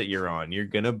path that you're on. You're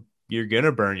going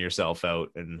to burn yourself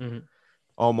out. And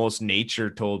almost nature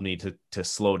told me to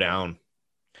slow down.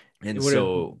 And it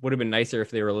would have been nicer if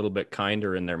they were a little bit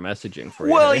kinder in their messaging for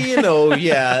you. Well, it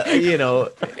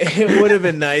would have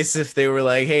been nice if they were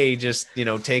like, hey, just,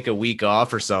 take a week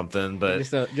off or something, but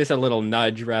just a little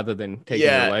nudge rather than taking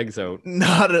your legs out.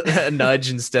 Not a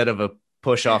nudge instead of a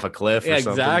push off a cliff or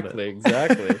something.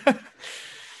 Exactly.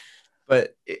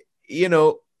 But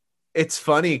it's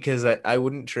funny because I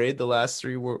wouldn't trade the last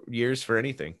 3 years for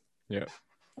anything. Yeah.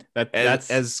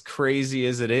 That's as crazy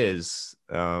as it is.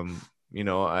 I'm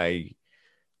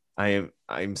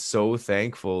so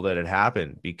thankful that it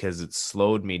happened, because it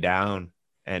slowed me down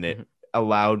and it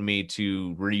allowed me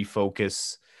to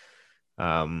refocus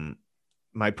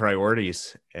my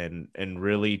priorities and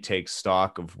really take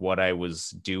stock of what I was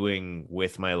doing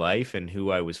with my life and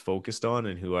who I was focused on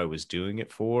and who I was doing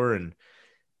it for, and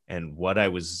what I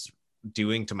was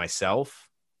doing to myself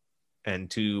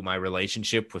and to my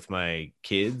relationship with my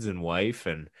kids and wife.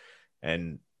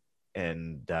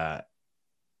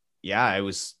 I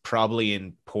was probably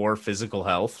in poor physical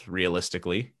health,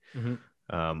 realistically,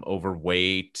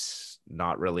 overweight,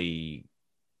 not really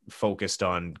focused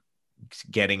on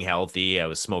getting healthy. I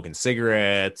was smoking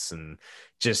cigarettes and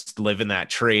just living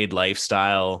that trade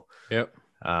lifestyle. Yep.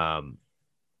 And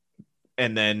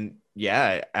then,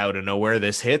 out of nowhere,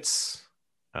 this hits.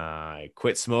 I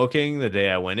quit smoking the day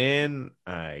I went in.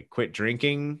 I quit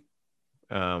drinking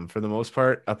for the most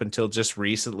part. Up until just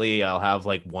recently, I'll have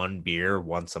like 1 beer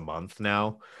once a month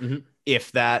now.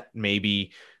 If that,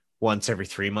 maybe once every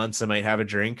 3 months, I might have a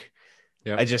drink.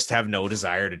 Yep. I just have no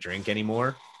desire to drink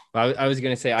anymore. I was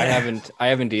going to say, I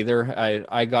haven't either.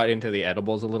 I got into the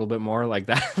edibles a little bit more, like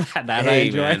that I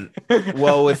enjoy.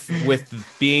 Well,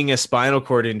 with being a spinal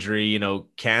cord injury,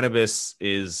 cannabis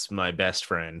is my best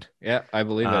friend. Yeah, I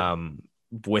believe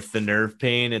it. With the nerve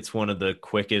pain, it's one of the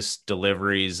quickest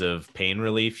deliveries of pain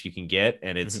relief you can get.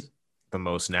 And it's the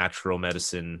most natural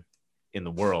medicine in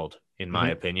the world, in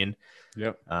my opinion.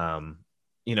 Yep.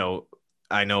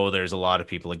 I know there's a lot of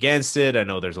people against it. I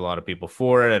know there's a lot of people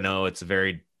for it. I know it's a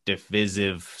very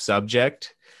divisive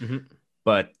subject,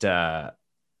 but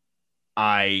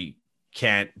I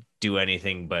can't do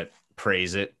anything but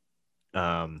praise it.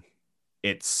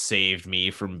 It saved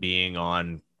me from being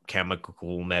on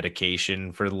chemical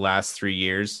medication for the last 3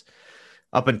 years,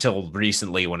 up until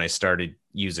recently when I started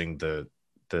using the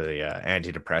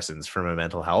antidepressants for my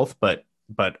mental health. But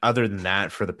other than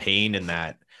that, for the pain and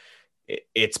that,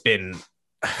 it's been,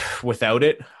 without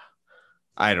it,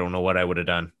 I don't know what I would have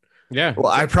done. Yeah.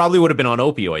 Well, I probably would have been on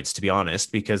opioids, to be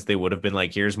honest, because they would have been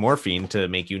like, here's morphine to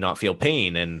make you not feel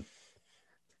pain. And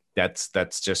that's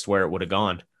just where it would have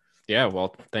gone. Yeah,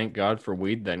 well, thank God for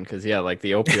weed then, because yeah, like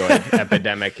the opioid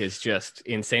epidemic is just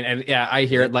insane. And yeah, I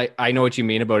hear it. Like I know what you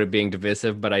mean about it being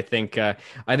divisive, but I think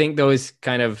those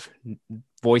kind of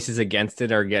voices against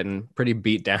it are getting pretty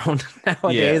beat down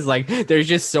nowadays. Like there's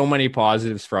just so many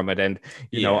positives from it, and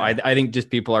I think just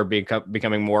people are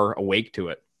becoming more awake to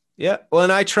it. Yeah. Well,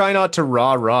 and I try not to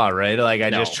rah, right? Like I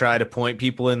just No. try to point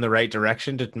people in the right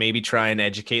direction to maybe try and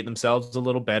educate themselves a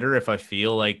little better if I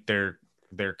feel like they're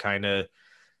kind of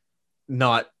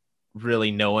not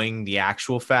really knowing the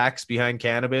actual facts behind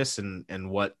cannabis and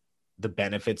what the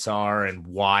benefits are and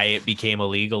why it became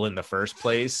illegal in the first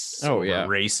place. Oh over yeah.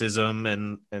 racism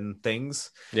and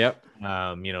things. Yep.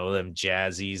 Them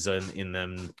jazzies in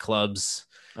them clubs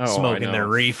Oh, I smoking their know.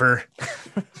 reefer.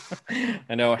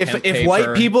 I know. If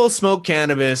white people smoked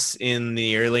cannabis in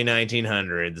the early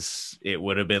 1900s, it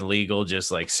would have been legal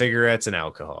just like cigarettes and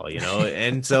alcohol,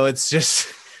 and so it's just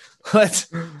let's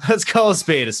call a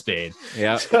spade a spade.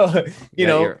 Yeah. So,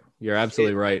 you're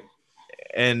absolutely right.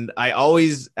 And I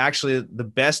always actually the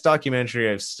best documentary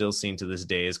I've still seen to this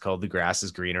day is called The Grass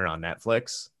is Greener on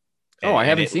Netflix. Oh, I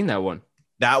haven't seen that one.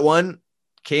 That one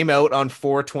came out on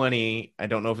 4/20. I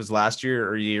don't know if it's last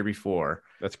year or the year before.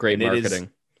 That's great marketing.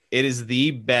 It is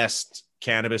the best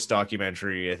cannabis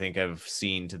documentary I think I've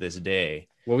seen to this day.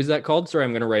 What was that called? Sorry,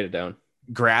 I'm going to write it down.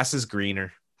 Grass is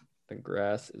Greener. The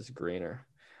Grass is Greener.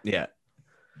 Yeah.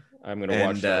 I'm going to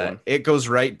watch that one. It goes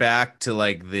right back to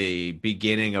like the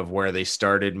beginning of where they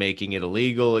started making it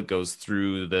illegal. It goes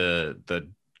through the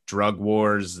drug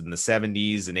wars in the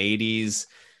 70s and 80s.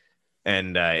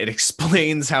 And it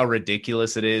explains how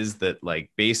ridiculous it is that like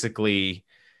basically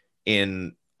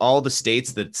in all the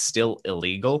states that's still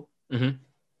illegal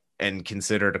and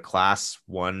considered a class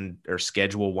 1 or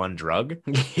schedule 1 drug.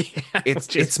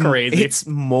 It's crazy. It's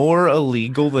more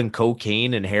illegal than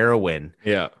cocaine and heroin.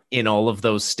 Yeah. In all of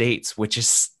those states, which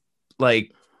is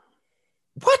like,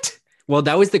 what? Well,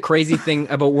 that was the crazy thing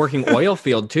about working oil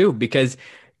field too, because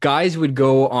guys would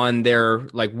go on their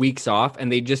like weeks off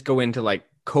and they just go into like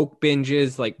coke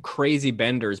binges, like crazy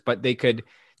benders, but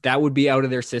that would be out of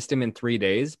their system in 3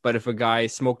 days. But if a guy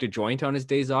smoked a joint on his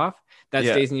days off, that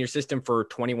stays in your system for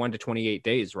 21 to 28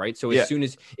 days, right? So as soon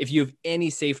as, if you have any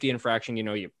safety infraction,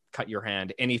 you cut your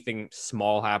hand, anything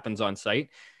small happens on site,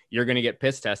 you're going to get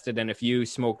piss tested. And if you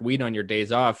smoked weed on your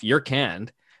days off, you're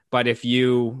canned. But if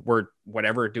you were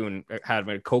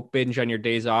having a coke binge on your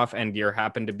days off and you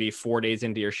happened to be 4 days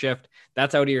into your shift,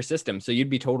 that's out of your system. So you'd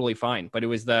be totally fine. But it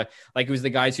was the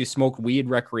guys who smoked weed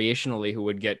recreationally who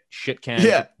would get shit canned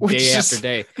day after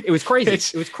day. It was crazy.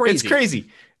 It was crazy. It's crazy.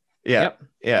 Yeah.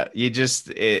 Yep.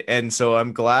 Yeah. And so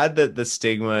I'm glad that the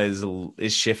stigma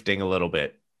is shifting a little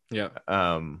bit. Yeah.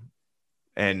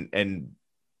 And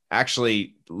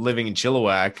actually living in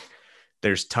Chilliwack,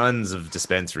 there's tons of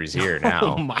dispensaries here now.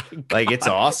 Oh my God. Like it's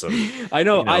awesome. I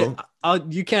know.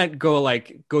 You can't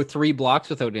go 3 blocks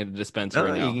without a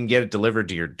dispensary. You can get it delivered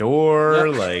to your door.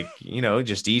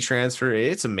 Just e-transfer.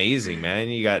 It's amazing, man.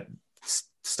 You got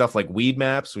stuff like Weed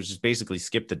Maps, which is basically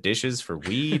skip the dishes for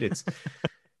weed.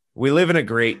 We live in a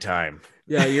great time.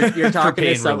 Yeah. You're talking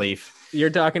pain relief. You're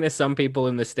talking to some people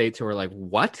in the States who are like,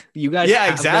 what? You guys?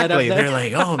 Yeah, exactly. They're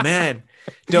like, oh man,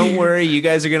 don't worry. You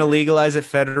guys are going to legalize it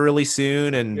federally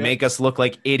soon and make us look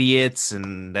like idiots.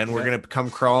 And then we're going to come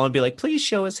crawl and be like, please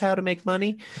show us how to make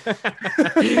money.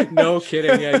 No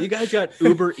kidding. Yeah. You guys got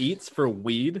Uber Eats for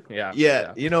weed. Yeah.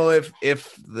 Yeah.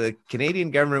 If the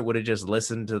Canadian government would have just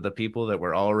listened to the people that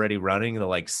were already running the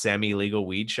like semi-legal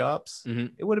weed shops,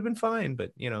 it would have been fine.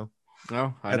 But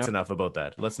no, that's enough about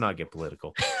that. Let's not get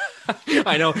political.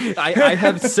 I know. I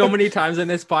have so many times in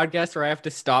this podcast where I have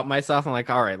to stop myself. I'm like,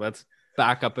 all right, let's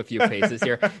back up a few paces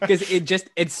here, because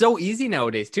it's so easy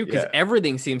nowadays too, because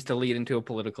everything seems to lead into a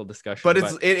political discussion. But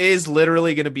it is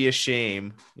literally going to be a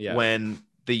shame when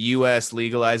the US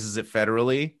legalizes it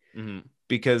federally,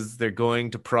 because they're going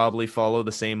to probably follow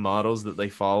the same models that they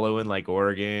follow in like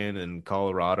Oregon and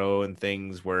Colorado and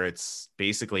things, where it's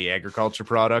basically agriculture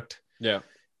product. Yeah.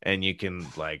 And you can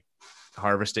like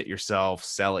harvest it yourself,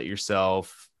 sell it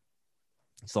yourself,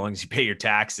 as long as you pay your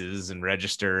taxes and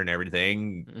register and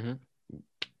everything.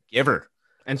 Giver.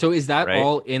 And so is that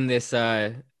all in this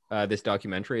this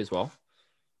documentary as well?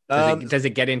 Does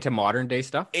it get into modern day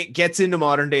stuff? It gets into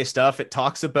modern day stuff. It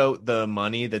talks about the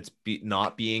money that's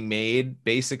not being made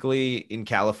basically in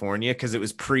California, because it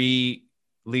was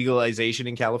pre-legalization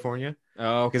in California.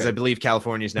 Oh, okay. Because I believe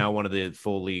California is now one of the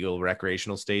full legal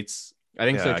recreational states. I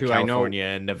think so too. California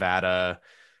and Nevada,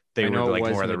 they were like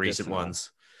more of the recent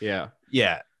ones. Yeah.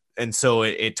 Yeah. And so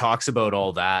it talks about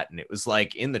all that, and it was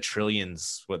like in the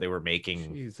trillions what they were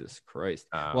making. Jesus Christ.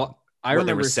 I remember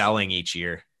they were selling each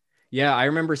year. Yeah, I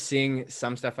remember seeing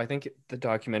some stuff. I think the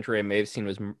documentary I may have seen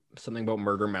was something about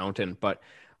Murder Mountain, but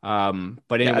Yeah,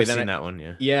 anyway, I've seen that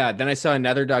one. Yeah. then I saw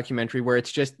another documentary where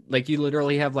it's just like you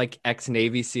literally have like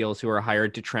ex-Navy SEALs who are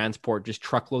hired to transport just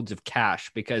truckloads of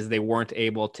cash because they weren't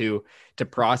able to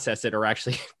process it or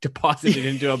actually deposit it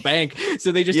into a bank.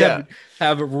 So they just Yeah.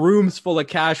 have rooms full of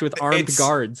cash with armed It's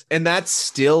guards. and that's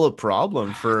still a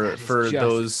problem for That is for just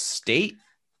those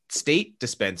state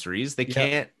dispensaries. They yeah.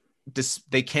 can't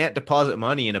they can't deposit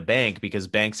money in a bank because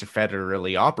banks are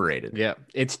federally operated. Yeah.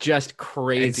 It's just And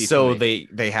crazy to so me.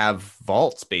 they have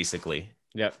vaults basically.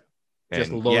 Yeah.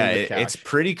 Just And yeah, loaded with it's cash.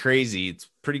 pretty crazy. It's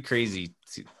pretty crazy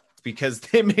because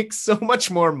they make so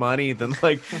much more money than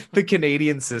like the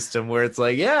Canadian system where it's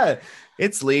like, yeah,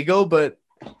 it's legal, but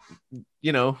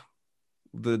you know,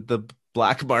 the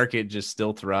black market just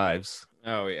still thrives.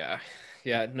 Oh yeah.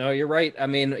 Yeah, no, you're right. I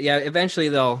mean, yeah, eventually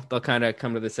they'll kind of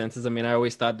come to the senses. I mean, I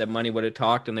always thought that money would have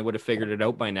talked and they would have figured it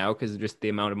out by now because just the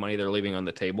amount of money they're leaving on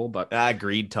the table. But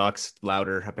Greed talks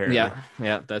louder, apparently.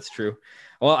 yeah, that's true.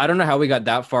 Well, I don't know how we got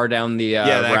that far down the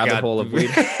Yeah, that rabbit got hole of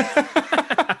weed.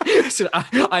 So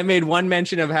I made one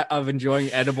mention of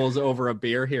enjoying edibles over a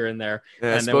beer here and there,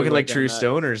 and then we spoken went like down true that.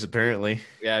 stoners, apparently.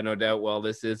 Yeah, no doubt. Well,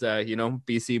 this is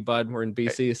BC Bud. We're in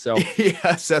BC, so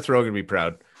Yeah, Seth Rogen would be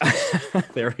proud.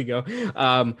 there we go.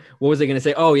 What was I going to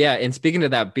say? Oh yeah, and speaking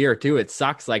of that beer too, it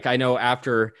sucks. Like I know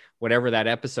after whatever that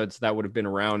episode, so that would have been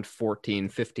around 14,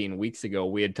 15 weeks ago,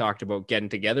 we had talked about getting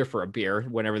together for a beer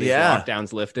whenever these Yeah.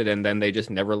 lockdowns lifted, and then they just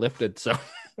never lifted. So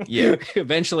Yeah.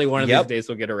 eventually one of these days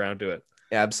we'll get around to it.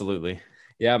 Absolutely.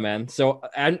 Yeah, man. So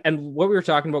and what we were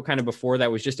talking about kind of before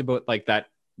that was just about like that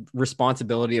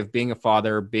responsibility of being a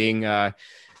father, being a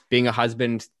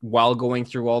husband while going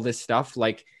through all this stuff.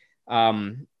 Like,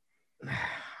 sorry,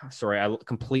 I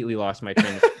completely lost my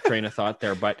train of thought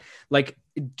there. But like,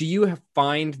 do you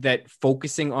find that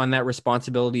focusing on that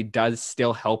responsibility does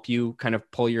still help you kind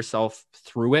of pull yourself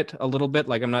through it a little bit?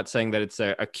 Like, I'm not saying that it's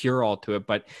a cure all to it,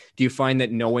 but do you find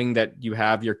that knowing that you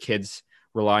have your kids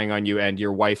relying on you and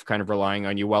your wife kind of relying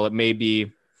on you, while it may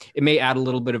add a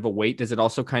little bit of a weight, does it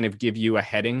also kind of give you a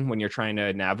heading when you're trying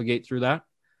to navigate through that?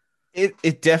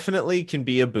 It definitely can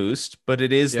be a boost, but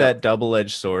it is that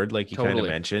double-edged sword, like you kind of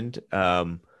mentioned.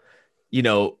 You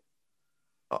know,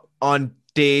 on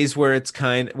days where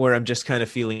where I'm just kind of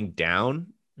feeling down,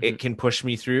 it can push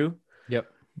me through. Yep.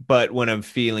 But when I'm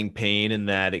feeling pain in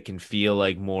that, it can feel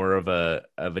like more of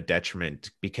a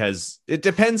detriment because it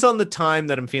depends on the time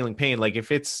that I'm feeling pain. Like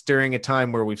if it's during a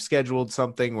time where we've scheduled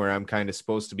something where I'm kind of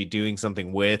supposed to be doing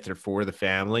something with or for the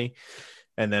family,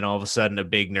 and then all of a sudden a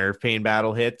big nerve pain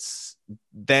battle hits,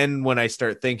 then when I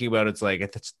start thinking about it, it's like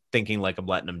it's thinking like I'm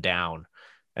letting them down,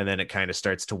 and then it kind of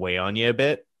starts to weigh on you a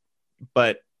bit.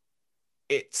 But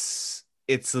it's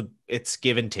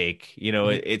give and take, you know.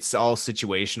 It's all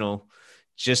situational,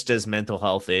 just as mental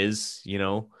health is, you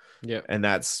know. Yeah. And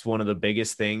that's one of the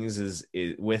biggest things is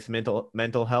with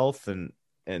mental health and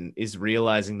is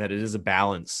realizing that it is a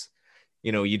balance.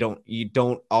 You know, you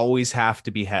don't always have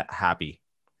to be happy.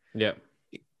 Yeah.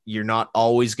 You're not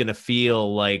always going to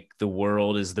feel like the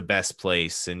world is the best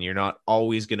place, and you're not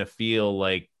always going to feel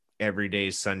like every day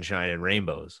is sunshine and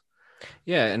rainbows.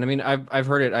 Yeah, and I mean, I've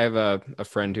heard it. I have a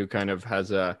friend who kind of has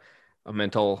a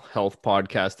mental health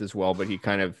podcast as well, but he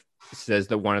kind of says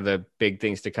that one of the big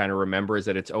things to kind of remember is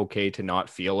that it's okay to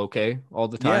not feel okay all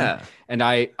the time. Yeah. And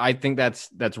I think that's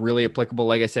really applicable.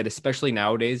 Like I said, especially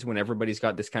nowadays when everybody's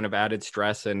got this kind of added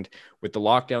stress and with the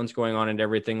lockdowns going on and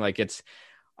everything, like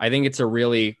I think it's a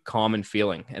really common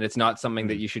feeling, and it's not something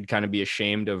that you should kind of be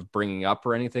ashamed of bringing up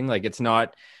or anything. Like it's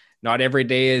not every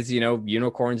day is,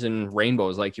 unicorns and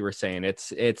rainbows, like you were saying.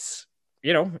 It's,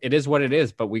 it is what it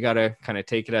is, but we got to kind of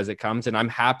take it as it comes. And I'm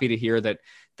happy to hear that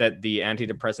the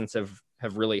antidepressants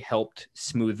have really helped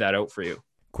smooth that out for you.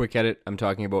 Quick edit. I'm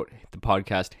talking about the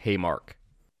podcast. Hey, Mark.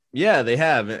 Yeah, they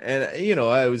have. And,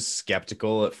 I was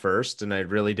skeptical at first, and I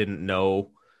really didn't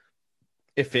know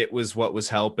if it was what was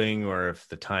helping or if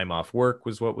the time off work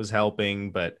was what was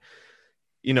helping. But,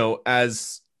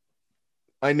 as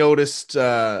I noticed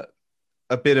a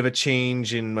bit of a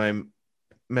change in my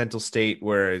mental state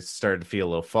where I started to feel a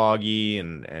little foggy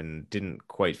and didn't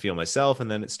quite feel myself.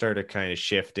 And then it started to kind of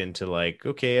shift into like,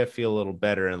 okay, I feel a little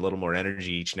better and a little more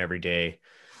energy each and every day.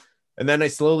 And then I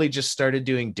slowly just started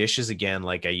doing dishes again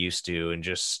like I used to, and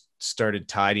just started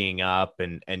tidying up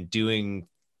and doing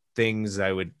things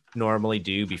I would normally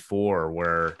do before,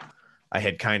 where I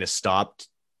had kind of stopped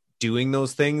doing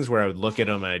those things, where I would look at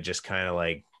them and I just kind of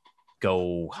like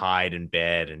go hide in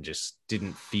bed and just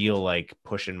didn't feel like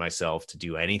pushing myself to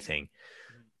do anything.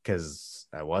 because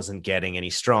I wasn't getting any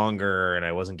stronger and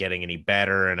I wasn't getting any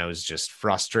better. And I was just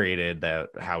frustrated that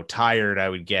how tired I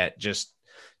would get just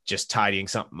tidying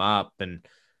something up.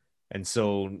 And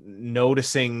so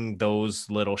noticing those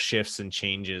little shifts and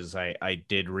changes, I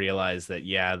did realize that,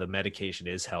 yeah, the medication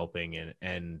is helping,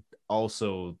 and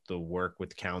also the work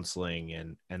with counseling,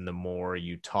 and the more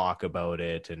you talk about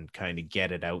it and kind of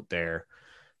get it out there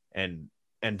and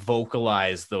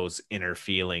vocalize those inner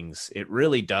feelings, it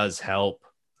really does help,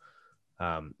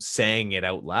 saying it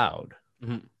out loud.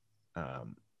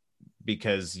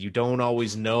 Because you don't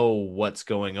always know what's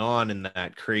going on in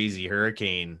that crazy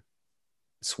hurricane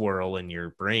swirl in your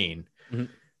brain.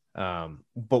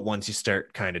 But once you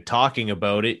start kind of talking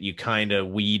about it, you kind of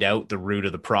weed out the root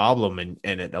of the problem,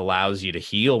 and it allows you to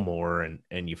heal more.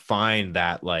 And you find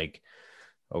that, like,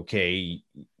 okay,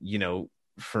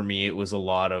 for me, it was a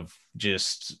lot of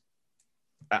just,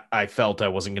 I felt I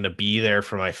wasn't going to be there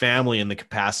for my family in the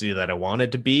capacity that I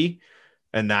wanted to be.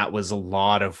 And that was a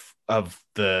lot of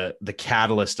the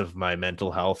catalyst of my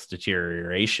mental health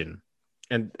deterioration.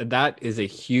 And that is a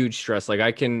huge stress. Like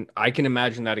I can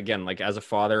imagine that again, like as a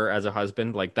father, as a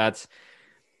husband, like that's,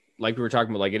 like we were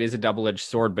talking about, like it is a double-edged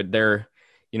sword, but there,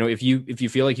 if you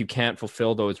feel like you can't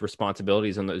fulfill those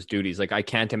responsibilities and those duties, like I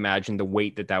can't imagine the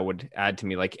weight that would add to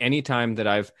me. Like anytime that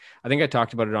I think I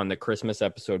talked about it on the Christmas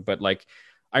episode, but like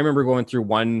I remember going through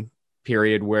one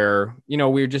period where, we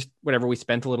were just, whatever, we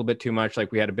spent a little bit too much.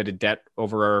 Like we had a bit of debt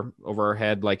over our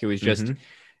head. Like it was just,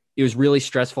 it was really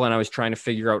stressful, and I was trying to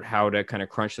figure out how to kind of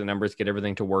crunch the numbers, get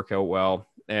everything to work out well.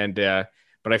 And,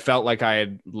 but I felt like I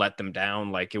had let them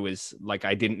down. Like it was like,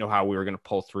 I didn't know how we were going to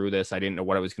pull through this. I didn't know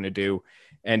what I was going to do.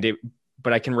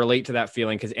 But I can relate to that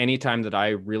feeling, because anytime that I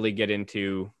really get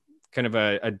into kind of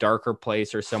a darker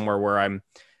place or somewhere where I'm,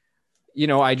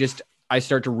 I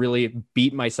start to really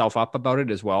beat myself up about it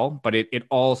as well. But it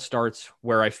all starts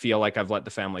where I feel like I've let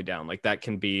the family down. Like that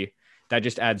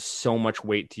just adds so much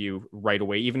weight to you right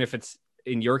away, even if it's,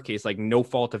 in your case, like no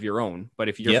fault of your own. But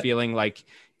if you're feeling like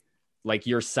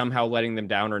you're somehow letting them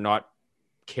down or not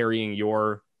carrying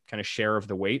your kind of share of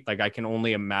the weight, like I can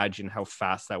only imagine how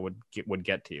fast that would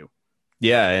get to you.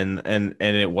 Yeah. And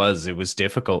it was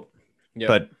difficult,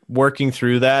 but working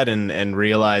through that and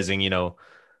realizing,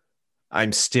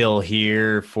 I'm still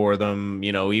here for them,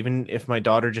 even if my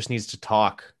daughter just needs to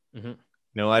talk,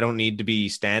 I don't need to be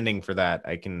standing for that.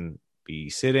 I can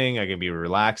be sitting, I can be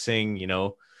relaxing,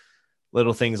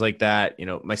 little things like that.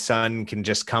 My son can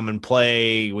just come and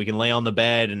play. We can lay on the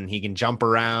bed and he can jump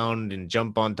around and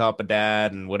jump on top of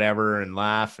dad and whatever, and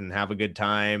laugh and have a good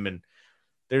time. And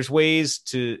there's ways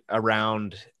to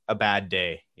around a bad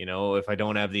day. If I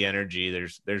don't have the energy,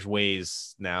 there's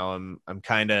ways. Now I'm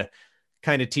kind of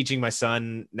teaching my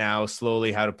son now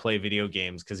slowly how to play video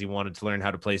games, because he wanted to learn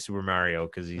how to play Super Mario,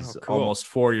 because he's almost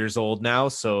 4 years old now.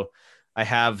 So I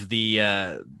have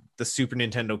the Super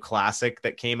Nintendo Classic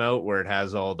that came out, where it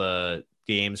has all the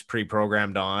games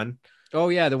pre-programmed on. Oh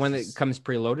yeah, the one that comes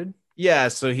preloaded. Yeah,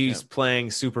 so he's playing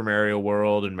Super Mario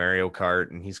World and Mario Kart,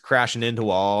 and he's crashing into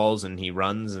walls, and he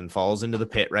runs and falls into the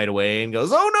pit right away and goes,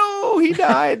 "Oh no, he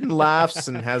died," and laughs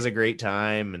and has a great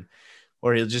time.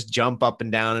 Or he'll just jump up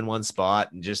and down in one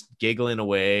spot and just giggling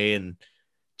away, and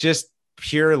just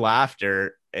pure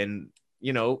laughter. And,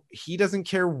 he doesn't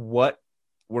care what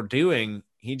we're doing.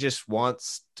 He just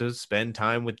wants to spend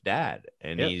time with dad,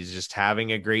 and he's just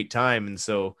having a great time. And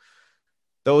so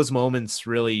those moments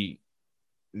really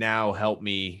now help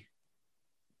me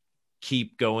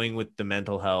keep going with the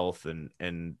mental health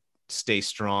and stay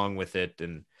strong with it.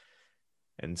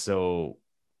 And so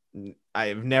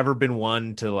I've never been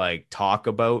one to like talk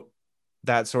about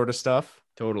that sort of stuff.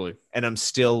 Totally. And I'm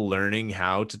still learning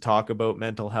how to talk about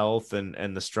mental health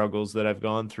and the struggles that I've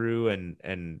gone through,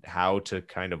 and how to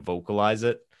kind of vocalize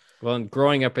it. Well, and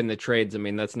growing up in the trades, I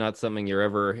mean, that's not something you're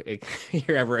ever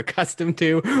accustomed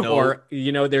to, or,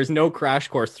 there's no crash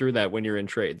course through that when you're in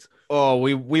trades. Oh,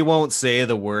 we won't say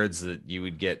the words that you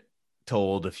would get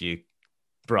told if you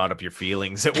brought up your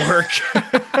feelings at work.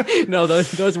 No,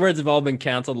 those words have all been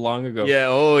canceled long ago. Yeah.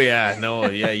 Oh yeah. No.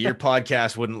 Yeah. Your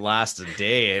podcast wouldn't last a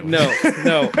day. No.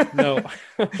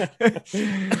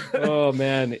 Oh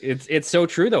man. It's so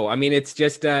true though. I mean, it's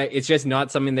just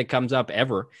not something that comes up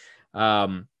ever.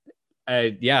 I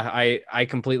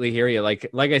completely hear you.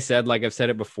 Like I said, like I've said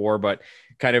it before, but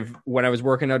kind of when I was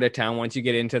working out of town, once you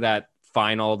get into that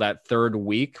third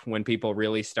week, when people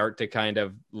really start to kind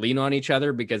of lean on each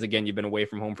other, because again, you've been away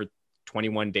from home for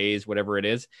 21 days, whatever it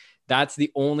is, that's the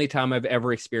only time I've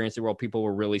ever experienced it where people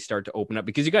will really start to open up,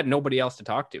 because you got nobody else to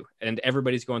talk to and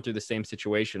everybody's going through the same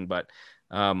situation. But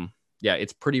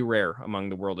it's pretty rare among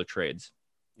the world of trades.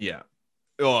 Yeah.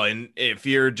 Oh, and if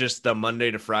you're just the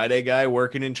Monday to Friday guy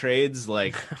working in trades,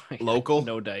 like local,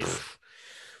 No dice.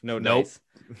 No nope. dice.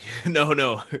 No.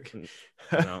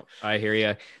 No, I hear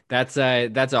you. That's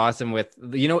awesome. With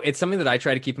it's something that I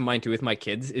try to keep in mind too with my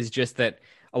kids is just that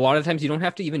a lot of times you don't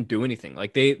have to even do anything.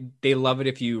 Like they love it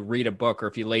if you read a book or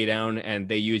if you lay down and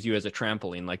they use you as a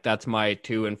trampoline. Like that's my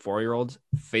 2 and 4 year olds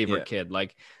favorite Yeah. kid.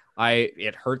 Like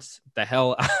it hurts the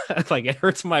hell like it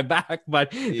hurts my back,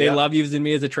 but they Yeah. love using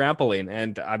me as a trampoline,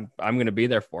 and I'm gonna be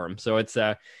there for them. So it's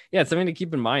yeah, it's something to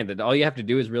keep in mind that all you have to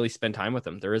do is really spend time with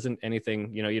them. There isn't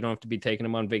anything, you don't have to be taking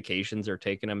them on vacations or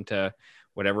taking them to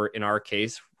whatever, in our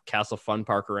case, Castle Fun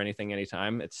Park or anything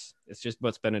anytime. It's just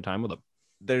about spending time with them.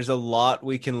 There's a lot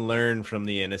we can learn from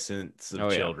the innocence of Oh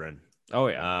yeah. children. Oh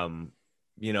yeah.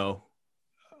 You know,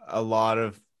 a lot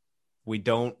of we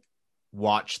don't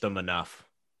watch them enough.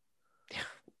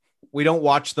 We don't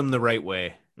watch them the right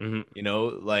way.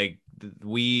 Mm-hmm. Like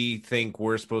we think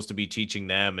we're supposed to be teaching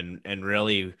them, and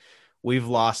really we've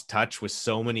lost touch with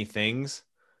so many things.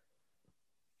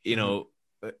 You Mm-hmm. know,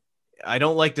 I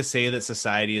don't like to say that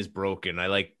society is broken.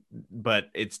 But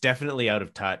it's definitely out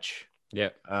of touch. Yeah.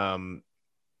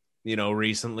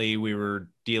 Recently we were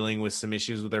dealing with some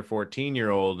issues with our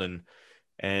 14-year-old,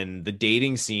 and the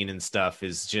dating scene and stuff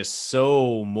is just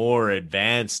so more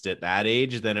advanced at that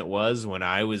age than it was when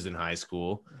I was in high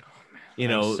school. You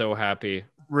I'm know, so happy. I'm so happy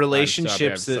I have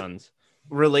relationships at sons.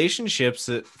 relationships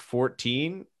at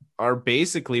 14 are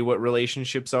basically what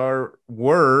relationships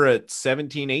were at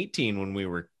 17, 18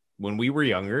 when we were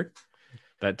younger.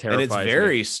 That And it's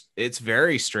terrifies me.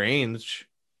 very strange.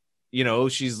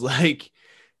 She's like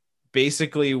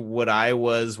basically what I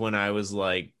was when I was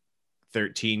like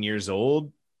 13 years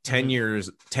old.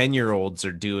 10-year-olds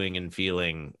are doing and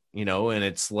feeling, and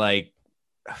it's like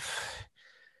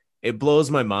it blows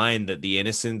my mind that the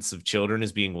innocence of children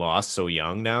is being lost so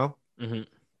young now. Mm-hmm.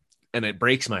 And it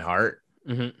breaks my heart.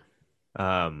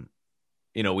 Mm-hmm.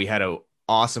 We had a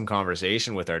awesome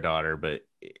conversation with our daughter, but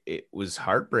it was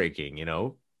heartbreaking,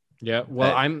 Yeah.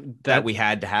 Well, that that we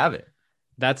had to have it.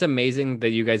 that's amazing that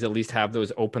you guys at least have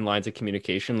those open lines of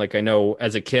communication. Like I know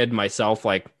as a kid myself,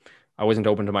 like I wasn't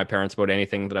open to my parents about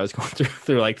anything that I was going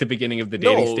through like the beginning of the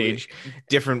dating No, stage.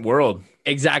 different world.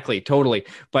 Exactly, totally.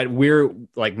 But we're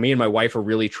like me and my wife are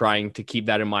really trying to keep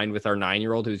that in mind with our 9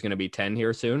 year old who's going to be 10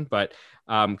 here soon. But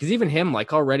because even him,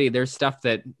 like already there's stuff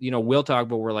that we'll talk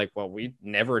about. We're like, well, we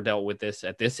never dealt with this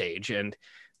at this age,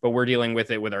 but we're dealing with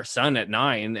it with our son at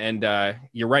 9. And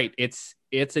you're right, it's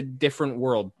a different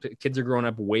world. Kids are growing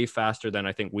up way faster than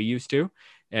I think we used to,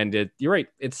 and you're right,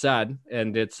 it's sad,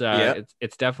 and Yeah.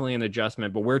 it's definitely an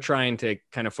adjustment. But we're trying to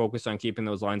kind of focus on keeping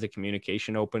those lines of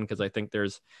communication open because I think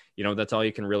there's that's all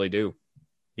you can really do.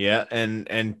 Yeah.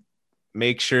 And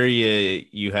make sure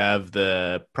you have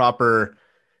the proper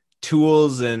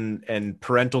tools and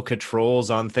parental controls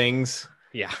on things.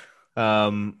 Yeah.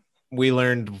 We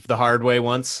learned the hard way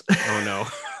once Oh no.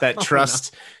 that Oh,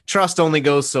 trust only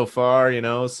goes so far, so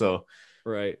no.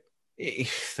 Right.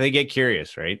 they get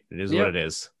curious, right? It is what Yep. it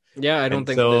is. Yeah, I don't And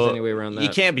think there's any so way around you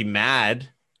that. can't be mad.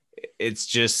 It's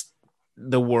just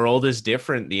the world is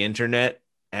different. The internet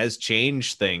has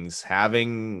changed things.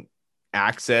 Having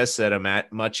access at a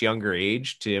much younger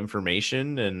age to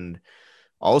information, and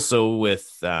also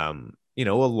with a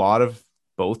lot of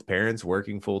both parents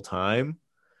working full time,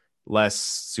 less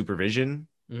supervision,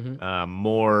 Mm-hmm.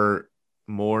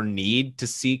 more need to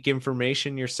seek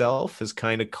information yourself has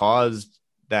kind of caused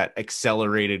that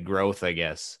accelerated growth, I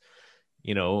guess.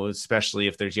 Especially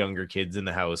if there's younger kids in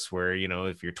the house where,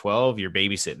 if you're 12, you're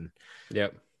babysitting.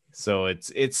 Yep. So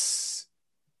it's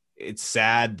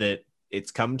sad that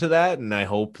it's come to that. And I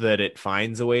hope that it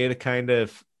finds a way to kind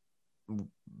of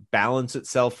balance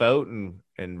itself out and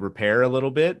repair a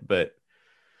little bit. But,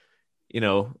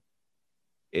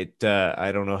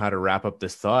 I don't know how to wrap up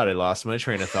this thought. I lost my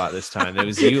train of thought this time. It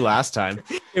was you last time.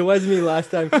 It was me last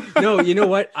time. No, you know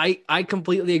what? I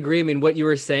completely agree. I mean, what you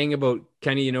were saying about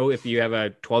kind of, if you have a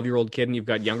 12-year-old kid and you've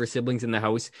got younger siblings in the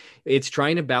house, it's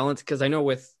trying to balance. Cause I know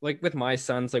with my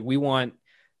sons, like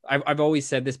I've always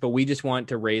said this, but we just want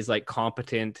to raise like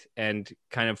competent and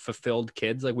kind of fulfilled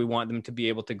kids. Like we want them to be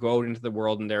able to go out into the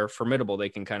world and they're formidable. They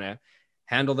can kind of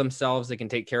handle themselves. They can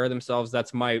take care of themselves.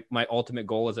 That's my ultimate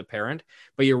goal as a parent.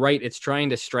 But you're right. It's trying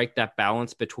to strike that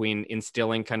balance between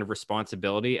instilling kind of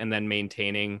responsibility and then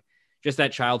maintaining just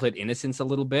that childhood innocence a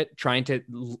little bit, trying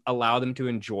to allow them to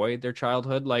enjoy their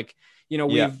childhood. Like,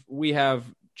 Yeah. we have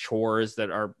chores that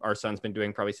our son's been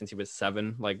doing probably since he was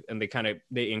 7, like, and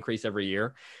they increase every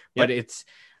year, but Yep.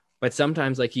 but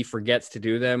sometimes like he forgets to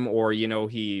do them, or,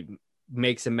 he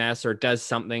makes a mess or does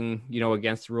something,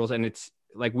 against the rules. And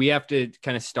like we have to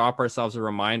kind of stop ourselves and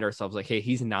remind ourselves like, hey,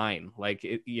 he's 9, like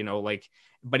like,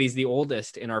 but he's the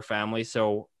oldest in our family.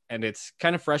 So, and it's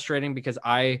kind of frustrating because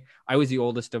I was the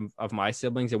oldest of my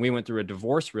siblings, and we went through a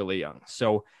divorce really young.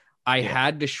 So I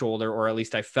had to shoulder, or at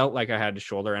least I felt like I had to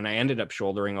shoulder, and I ended up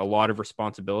shouldering a lot of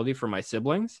responsibility for my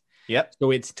siblings. Yep.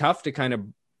 So it's tough to kind of,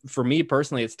 for me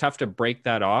personally, it's tough to break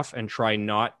that off and try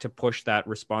not to push that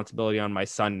responsibility on my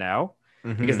son now,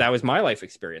 because that was my life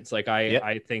experience. Like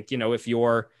I think, if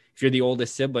you're the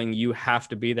oldest sibling, you have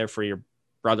to be there for your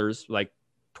brothers, like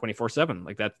 24/7.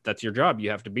 Like that's your job.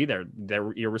 You have to be there.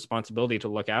 They're your responsibility to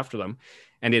look after them.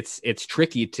 And it's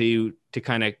tricky to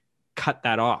kind of cut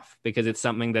that off, because it's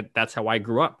something that's how I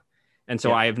grew up. And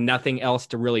so I have nothing else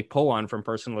to really pull on from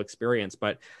personal experience.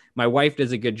 But my wife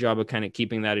does a good job of kind of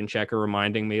keeping that in check, or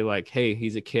reminding me like, hey,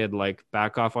 he's a kid, like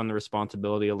back off on the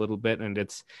responsibility a little bit. And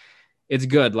it's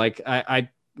good. Like I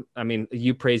mean,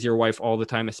 you praise your wife all the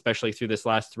time, especially through this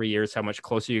last 3 years, how much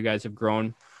closer you guys have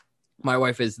grown. My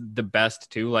wife is the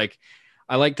best too. Like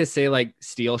I like to say, like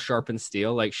steel sharpens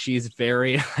steel. Like she's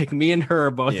very like, me and her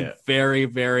are both very,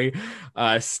 very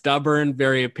stubborn,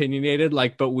 very opinionated.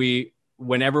 Like, but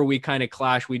whenever we kind of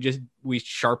clash, we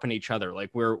sharpen each other.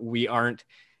 Like we aren't,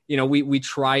 we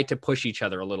try to push each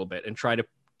other a little bit and try to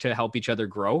help each other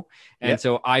grow. And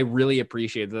so I really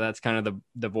appreciate that. That's kind of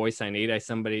the voice I need.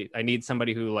 I need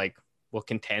somebody who like will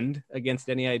contend against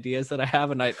any ideas that I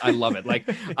have. And I love it. Like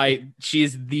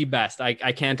she's the best. I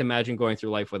can't imagine going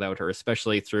through life without her,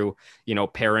 especially through,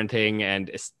 parenting, and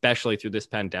especially through this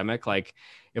pandemic. Like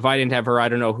if I didn't have her, I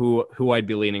don't know who I'd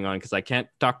be leaning on, because I can't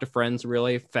talk to friends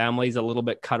really. Family's a little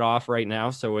bit cut off right now.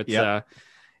 So it's,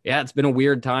 it's been a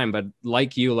weird time, but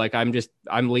like you, like I'm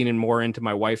leaning more into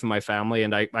my wife and my family,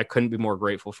 and I couldn't be more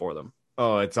grateful for them.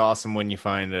 Oh, it's awesome when you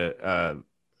find a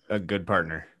good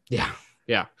partner. Yeah.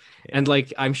 Yeah. And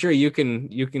like, I'm sure you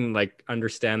can like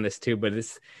understand this too, but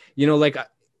it's, like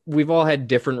we've all had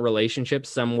different relationships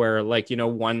somewhere, like,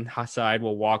 one side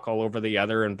will walk all over the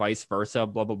other and vice versa,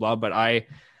 blah, blah, blah. But I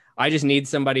just need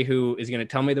somebody who is going to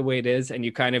tell me the way it is. And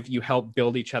you help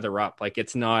build each other up. Like,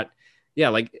 it's not,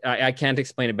 like I can't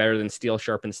explain it better than steel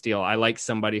sharpens steel. I like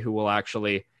somebody who will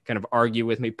actually kind of argue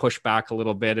with me, push back a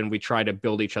little bit, and we try to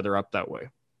build each other up that way.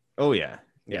 Oh yeah.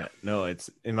 Yeah, no, it's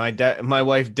my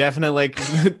wife definitely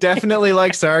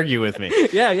likes to argue with me.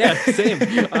 Yeah, same.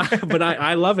 But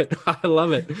I love it. I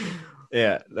love it.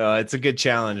 Yeah, no, it's a good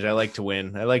challenge. I like to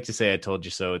win. I like to say I told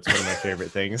you so. It's one of my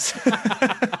favorite things.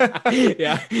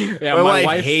 yeah. My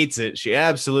wife hates it. She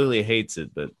absolutely hates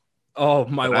it, but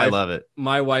my wife, I love it.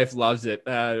 My wife loves it.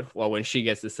 Well, when she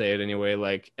gets to say it anyway,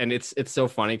 like, and it's so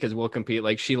funny because we'll compete.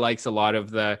 Like, she likes a lot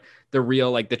of the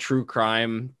real, like the true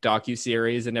crime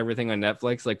docuseries and everything on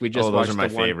Netflix. Like we just watched those are my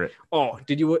favorite. Oh,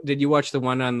 did you watch the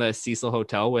one on the Cecil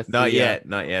Hotel with not yet.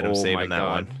 I'm saving that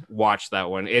one. Watch that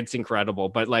one. It's incredible.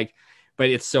 But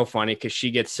it's so funny because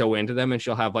she gets so into them, and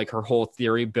she'll have like her whole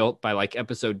theory built by like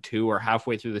episode 2 or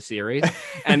halfway through the series.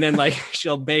 And then like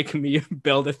she'll make me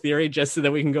build a theory just so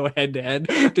that we can go head to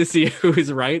head to see who's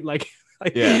right.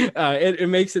 It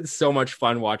makes it so much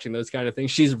fun watching those kind of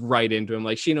things. She's right into them.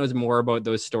 Like she knows more about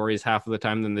those stories half of the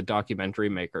time than the documentary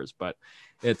makers, but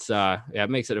it's it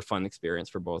makes it a fun experience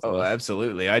for both of us.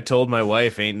 Absolutely. I told my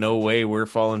wife, ain't no way we're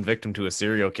falling victim to a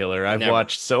serial killer. I've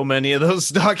watched so many of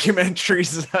those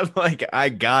documentaries. I'm like, I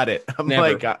got it. I'm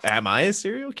like, am I a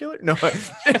serial killer? No.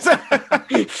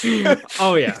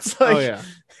 Oh yeah.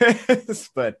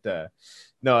 But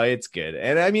no, it's good.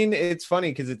 And I mean, it's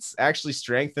funny because it's actually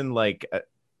strengthened like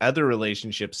other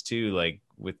relationships too, like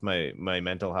with my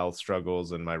mental health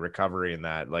struggles and my recovery and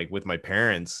that, like with my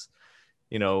parents,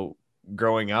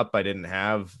 growing up, I didn't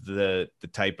have the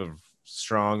type of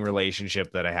strong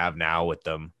relationship that I have now with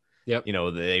them. Yep.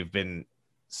 They've been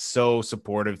so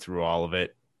supportive through all of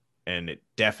it, and it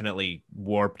definitely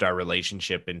warped our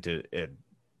relationship into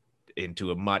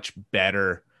a much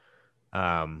better,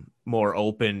 more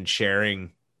open,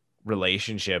 sharing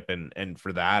relationship. And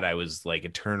for that, I was like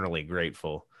eternally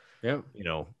grateful. Yeah.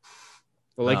 Well,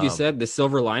 like you said, the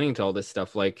silver lining to all this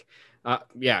stuff, like,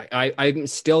 I'm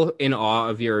still in awe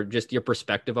of your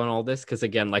perspective on all this. Cause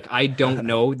again, like I don't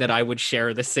know that I would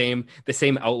share the same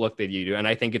outlook that you do. And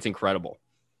I think it's incredible.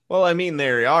 Well, I mean,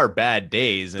 there are bad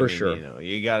days. For sure.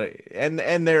 You gotta,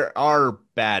 and there are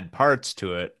bad parts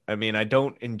to it. I mean, I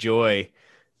don't enjoy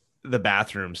the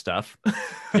bathroom stuff.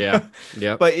 Yeah.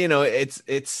 Yeah. But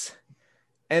it's,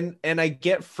 and I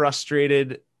get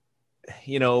frustrated,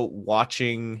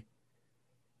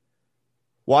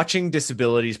 watching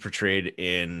disabilities portrayed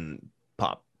in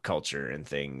pop culture and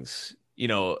things,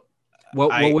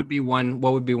 what would be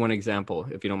one example,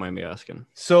 if you don't mind me asking?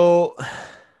 So,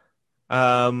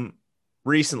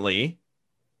 recently,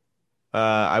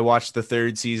 I watched the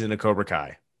third season of Cobra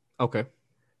Kai, Okay.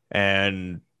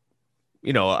 and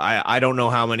I don't know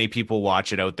how many people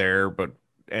watch it out there, but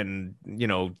and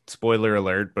spoiler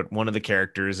alert, but one of the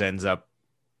characters ends up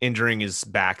injuring his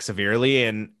back severely,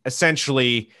 and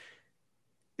essentially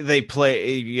they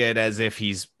play it as if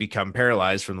he's become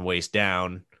paralyzed from the waist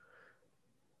down,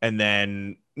 and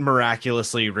then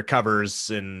miraculously recovers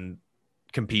and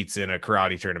competes in a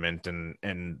karate tournament,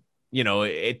 and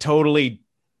it totally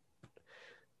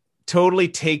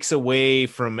takes away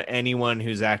from anyone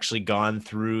who's actually gone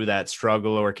through that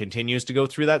struggle or continues to go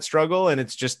through that struggle, and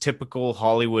it's just typical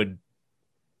Hollywood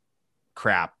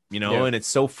crap, Yeah. and it's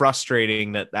so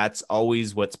frustrating that that's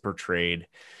always what's portrayed.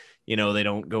 They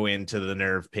don't go into the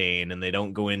nerve pain, and they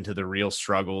don't go into the real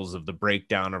struggles of the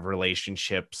breakdown of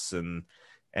relationships, and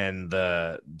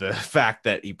the fact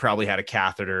that he probably had a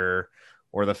catheter,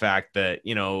 or the fact that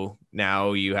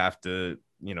now you have to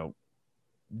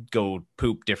go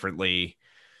poop differently.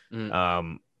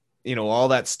 Mm. All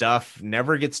that stuff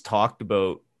never gets talked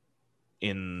about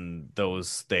in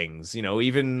those things.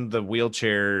 Even the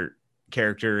wheelchair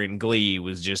character in Glee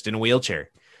was just in a wheelchair.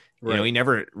 Right. He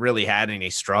never really had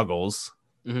any struggles.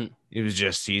 Mm-hmm. He's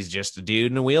just a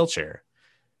dude in a wheelchair.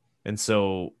 And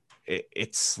so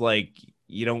it's like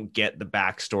you don't get the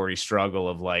backstory struggle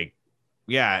of like,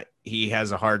 yeah, he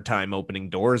has a hard time opening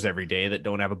doors every day that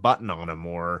don't have a button on them,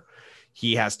 or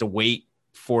he has to wait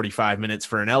 45 minutes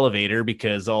for an elevator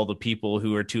because all the people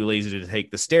who are too lazy to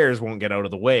take the stairs won't get out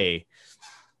of the way.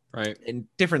 Right. And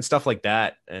different stuff like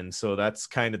that. And so that's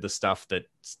kind of the stuff that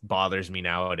bothers me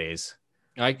nowadays.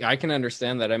 I can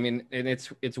understand that. I mean, and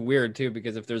it's weird too,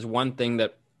 because if there's one thing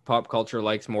that pop culture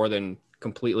likes more than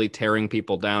completely tearing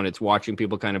people down, it's watching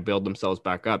people kind of build themselves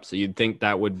back up. So you'd think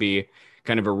that would be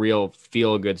kind of a real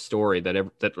feel good story that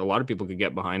a lot of people could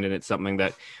get behind, and it's something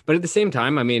that. But at the same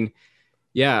time, I mean,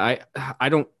 yeah, I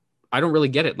don't really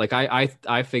get it. Like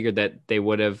I figured that they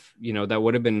would have, that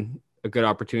would have been a good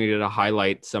opportunity to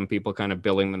highlight some people kind of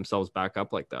building themselves back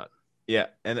up like that. Yeah.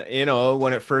 And,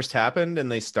 when it first happened and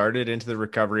they started into the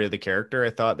recovery of the character, I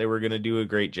thought they were going to do a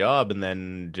great job. And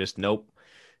then just nope,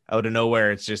 out of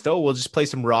nowhere, it's just, oh, we'll just play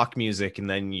some rock music and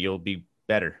then you'll be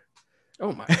better.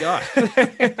 Oh my God.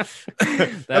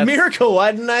 A miracle.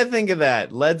 Why didn't I think of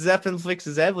that? Led Zeppelin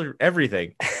fixes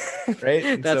everything. Right.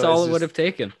 And That's so all it would have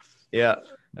taken. Yeah.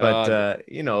 But,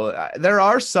 there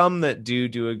are some that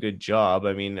do a good job.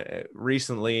 I mean,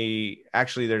 recently,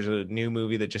 actually, there's a new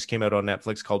movie that just came out on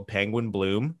Netflix called Penguin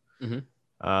Bloom. Mm-hmm.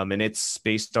 And it's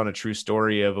based on a true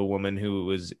story of a woman who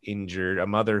was injured, a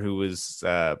mother who was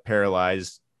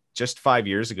paralyzed just 5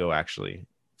 years ago, actually,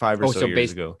 5 or so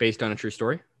years ago. Based on a true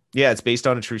story? Yeah, it's based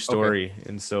on a true story. Okay.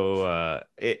 And so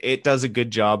it does a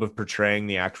good job of portraying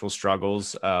the actual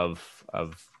struggles of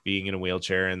being in a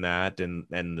wheelchair and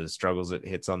the struggles it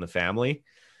hits on the family.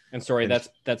 And sorry,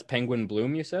 that's Penguin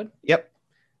Bloom, you said? Yep.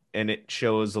 And it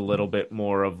shows a little bit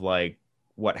more of like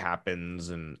what happens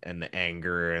and the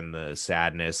anger and the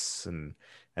sadness and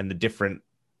the different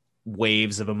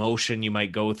waves of emotion you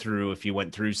might go through if you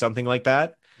went through something like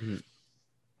that. Mm-hmm.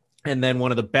 And then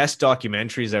one of the best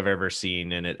documentaries I've ever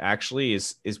seen, and it actually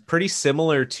is pretty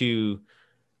similar to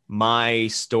my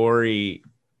story.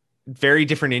 Very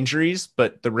different injuries,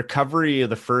 but the recovery of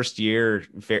the first year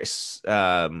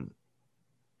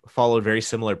followed very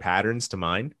similar patterns to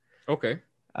mine. Okay.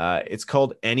 It's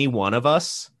called Any One of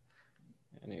Us.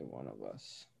 Any One of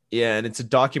Us. Yeah, and it's a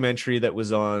documentary that was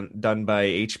done by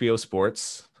HBO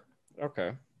Sports.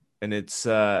 Okay. And it's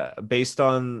based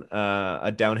on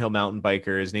a downhill mountain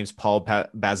biker. His name's Paul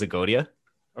Bazagodia.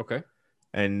 Okay.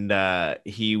 And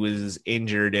he was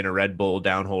injured in a Red Bull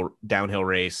downhill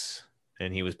race,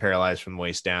 and he was paralyzed from the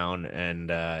waist down.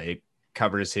 And it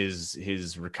covers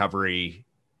his recovery,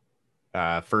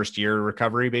 first year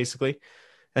recovery, basically.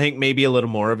 I think maybe a little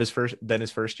more of his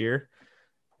first year.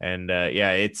 And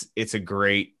yeah, it's a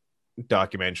great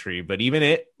documentary, but even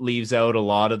it leaves out a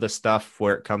lot of the stuff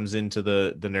where it comes into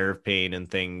the nerve pain and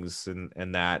things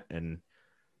and that. And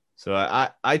so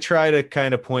I try to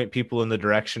kind of point people in the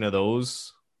direction of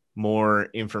those more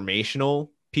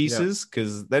informational pieces,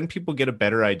 because then people get a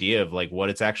better idea of like what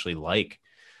it's actually like.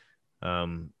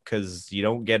 Because you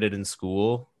don't get it in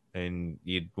school, and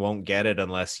you won't get it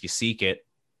unless you seek it.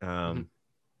 And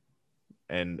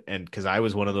because I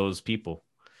was one of those people.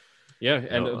 Yeah,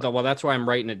 and well, that's why I'm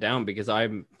writing it down, because I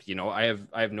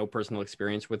have no personal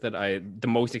experience with it. The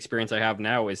most experience I have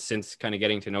now is since kind of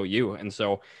getting to know you, and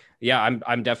so yeah,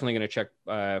 I'm definitely going to check.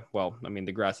 Well, I mean,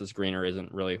 the grass is greener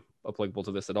isn't really applicable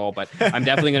to this at all, but I'm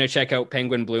definitely going to check out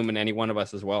Penguin Bloom and Any One of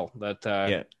Us as well.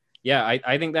 yeah,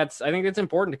 I think it's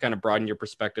important to kind of broaden your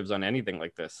perspectives on anything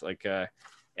like this. Like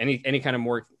any kind of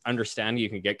more understanding you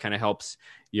can get kind of helps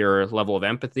your level of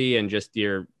empathy and just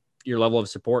your level of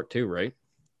support too, right?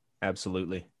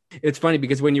 Absolutely. It's funny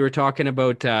because when you were talking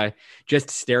about just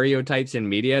stereotypes in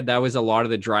media, that was a lot of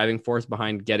the driving force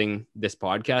behind getting this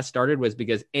podcast started, was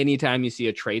because anytime you see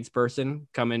a tradesperson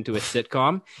come into a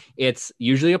sitcom, it's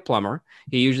usually a plumber.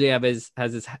 He usually has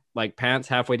his like pants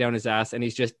halfway down his ass, and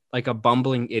he's just like a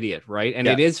bumbling idiot, right? And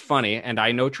Yeah. it is funny, and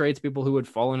I know tradespeople who would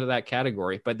fall into that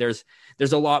category, but there's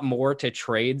a lot more to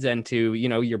trades and to, you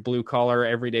know, your blue collar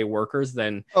everyday workers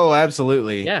than. Oh,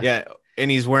 absolutely. Yeah. Yeah.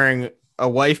 And he's wearing a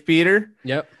wife beater.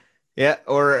 Yep. Yeah.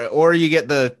 Or you get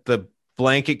the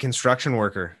blanket construction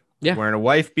worker. He's Yeah. wearing a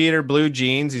wife beater, blue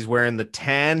jeans. He's wearing the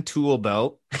tan tool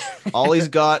belt. All he's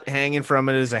got hanging from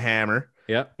it is a hammer.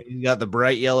 Yep. He's got the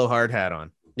bright yellow hard hat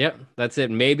on. Yep, that's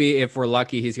it. Maybe if we're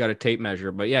lucky, he's got a tape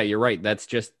measure. But yeah, you're right.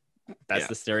 That's Yeah.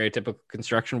 the stereotypical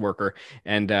construction worker,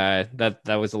 and that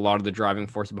was a lot of the driving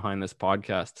force behind this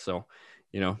podcast. So,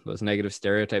 you know, those negative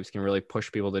stereotypes can really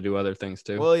push people to do other things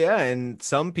too. Well, yeah, and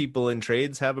some people in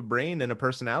trades have a brain and a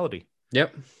personality.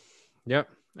 Yep, yep.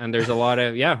 And there's a lot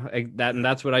of and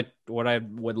that's what I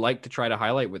would like to try to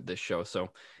highlight with this show.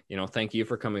 So, you know, thank you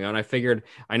for coming on.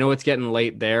 I know it's getting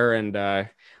late there, and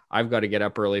I've got to get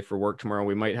up early for work tomorrow.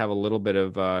 We might have a little bit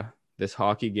of this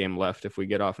hockey game left if we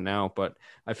get off now, but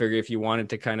I figure if you wanted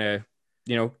to kind of,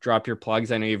 you know, drop your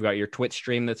plugs. I know you've got your Twitch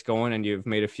stream that's going, and you've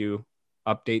made a few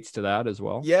updates to that as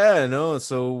well. Yeah, no.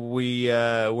 So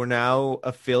we're now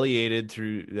affiliated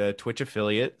through the Twitch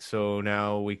affiliate. So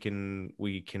now we can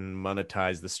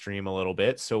monetize the stream a little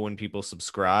bit. So when people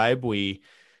subscribe, we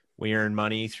earn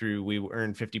money we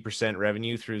earn 50%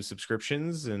 revenue through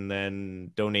subscriptions, and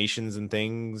then donations and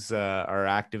things are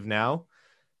active now.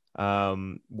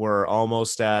 We're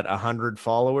almost at 100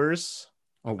 followers.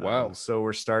 Oh, wow. So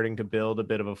we're starting to build a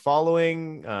bit of a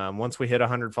following. Once we hit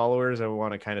 100 followers, I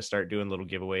want to kind of start doing little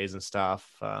giveaways and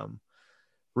stuff.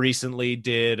 Recently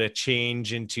did a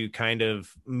change into kind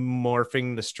of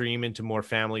morphing the stream into more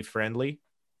family friendly.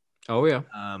 Oh yeah.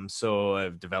 So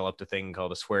I've developed a thing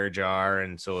called a swear jar,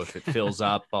 and so if it fills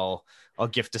up, I'll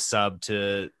gift a sub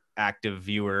to active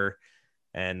viewer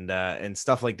and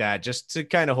stuff like that, just to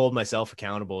kind of hold myself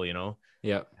accountable, you know.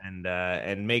 Yeah.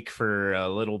 And make for a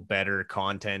little better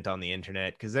content on the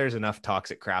internet, because there's enough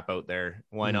toxic crap out there.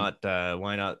 Why not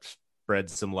spread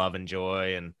some love and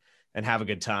joy and have a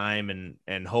good time,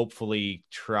 and hopefully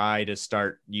try to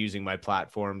start using my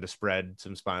platform to spread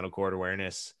some spinal cord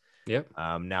awareness. Yep.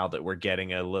 Now that we're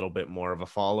getting a little bit more of a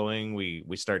following, we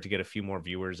start to get a few more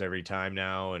viewers every time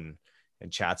now, and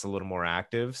chat's a little more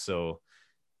active. So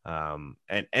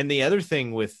and the other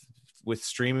thing with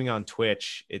streaming on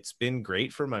Twitch, it's been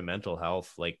great for my mental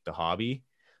health, like the hobby.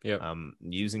 Yeah.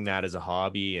 Using that as a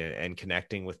hobby and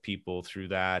connecting with people through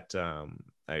that.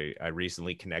 I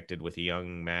recently connected with a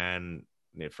young man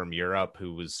from Europe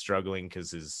who was struggling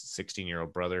because his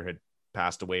 16-year-old brother had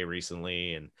passed away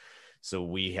recently. And so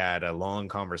we had a long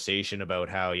conversation about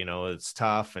how, you know, it's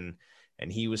tough, and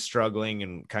he was struggling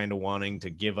and kind of wanting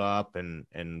to give up. And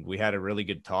we had a really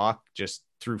good talk just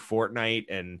through Fortnite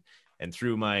and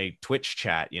through my Twitch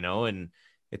chat, you know. And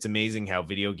it's amazing how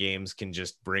video games can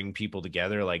just bring people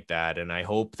together like that. And I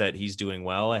hope that he's doing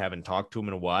well. I haven't talked to him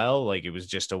in a while. Like, it was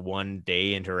just a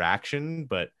 1-day interaction,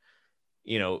 but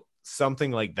you know,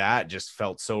 something like that just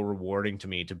felt so rewarding to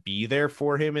me, to be there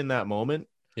for him in that moment.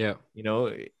 Yeah. You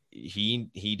know, he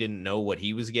didn't know what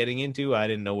he was getting into. I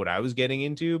didn't know what I was getting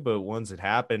into, but once it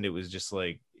happened, it was just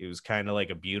like, it was kind of like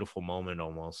a beautiful moment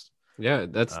almost. Yeah,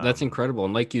 that's incredible.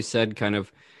 And like you said, kind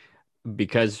of,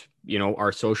 because, you know,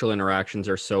 our social interactions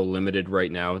are so limited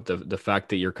right now, the fact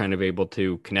that you're kind of able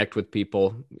to connect with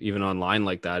people even online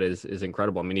like that is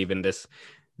incredible. I mean, even this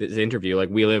interview, like,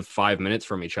 we live 5 minutes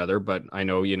from each other, but I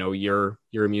know, you know, your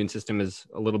immune system is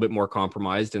a little bit more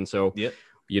compromised, and so Yep.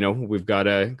 you know, we've got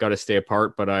to stay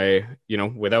apart. But you know,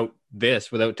 without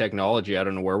technology, I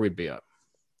don't know where we'd be at.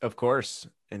 Of course.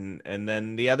 And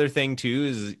then the other thing too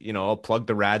is, you know, I'll plug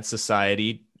the Rad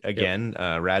Society again.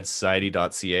 Yep.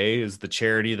 Radsociety.ca is the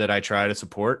charity that I try to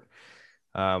support.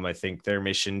 I think their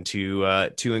mission to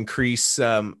increase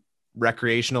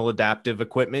recreational adaptive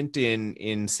equipment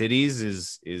in cities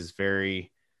is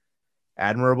very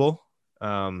admirable.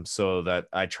 So that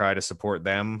I try to support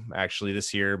them. Actually,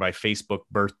 this year, my Facebook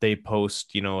birthday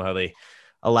post, you know how they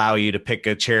allow you to pick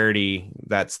a charity.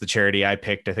 That's the charity I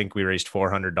picked. I think we raised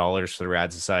 $400 for the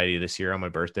Rad Society this year on my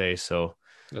birthday. So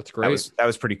that's great. That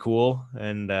was pretty cool.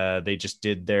 And they just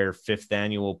did their 5th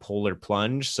annual polar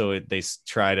plunge. So they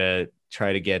try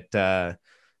to get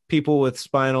people with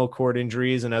spinal cord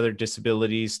injuries and other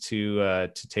disabilities to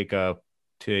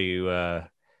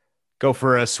go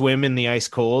for a swim in the ice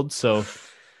cold. So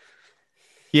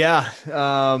yeah,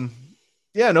 no,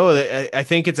 I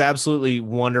think it's absolutely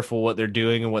wonderful what they're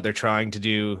doing and what they're trying to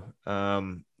do.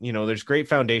 There's great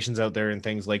foundations out there and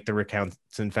things like the Rick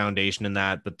Townsend Foundation and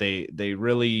that, but they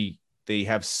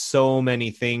have so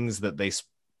many things that they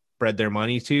spread their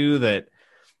money to that,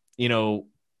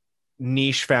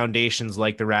 niche foundations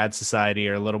like the Rad Society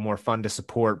are a little more fun to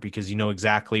support because you know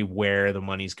exactly where the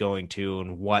money's going to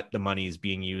and what the money is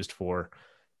being used for.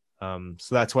 So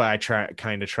that's why I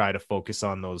try to focus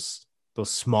on those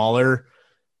smaller,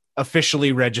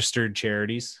 officially registered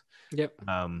charities. Yep.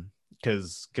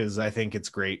 Because I think it's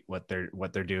great what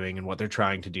they're doing and what they're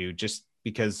trying to do. Just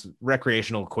because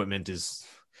recreational equipment it's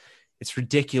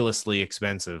ridiculously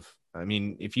expensive. I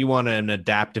mean, if you want an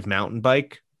adaptive mountain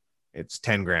bike, it's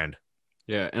 10 grand.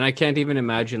 Yeah, and I can't even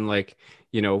imagine what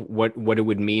it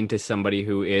would mean to somebody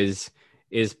who is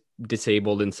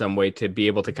disabled in some way to be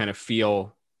able to kind of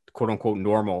feel quote unquote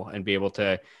normal and be able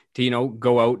to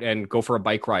go out and go for a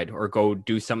bike ride or go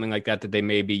do something like that they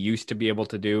may be used to be able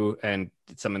to do, and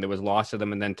something that was lost to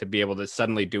them, and then to be able to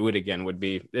suddenly do it again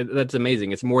that's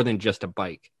amazing. It's more than just a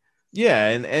bike. Yeah,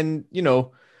 and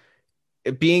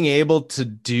being able to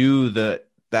do that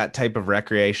type of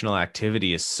recreational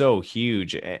activity is so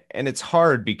huge, and it's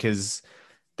hard because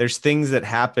there's things that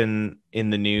happen in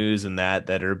the news and that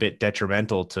are a bit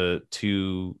detrimental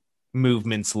to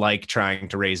movements like trying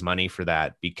to raise money for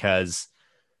that, because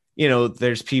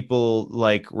there's people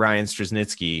like Ryan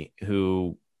Strzelnicki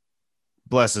who,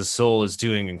 bless his soul, is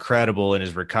doing incredible in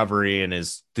his recovery and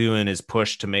is doing his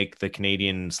push to make the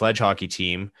Canadian sledge hockey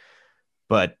team.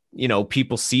 But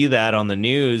people see that on the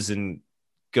news and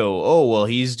go, oh, well,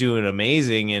 he's doing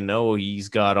amazing, and oh, he's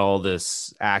got all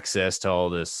this access to all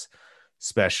this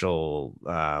special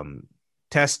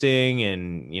testing,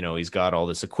 and he's got all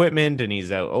this equipment, and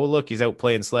he's out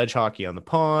playing sledge hockey on the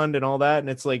pond and all that. And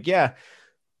it's like, yeah,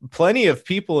 plenty of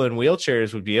people in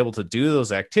wheelchairs would be able to do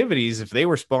those activities if they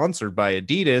were sponsored by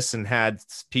Adidas and had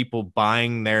people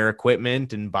buying their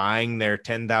equipment and buying their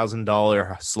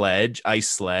 $10,000 ice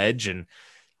sledge. And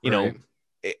Right.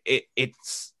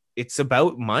 it's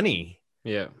about money.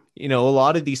 Yeah. A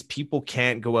lot of these people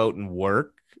can't go out and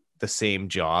work the same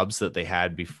jobs that they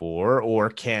had before, or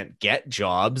can't get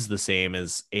jobs the same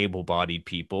as able-bodied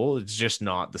people. It's just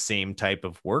not the same type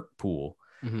of work pool.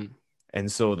 Mm-hmm.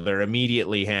 And so they're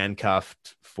immediately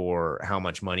handcuffed for how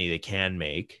much money they can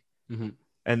make. Mm-hmm.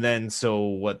 And then so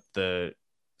what the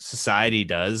society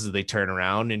does, they turn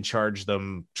around and charge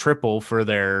them triple for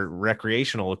their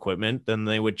recreational equipment than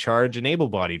they would charge an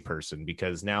able-bodied person,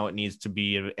 because now it needs to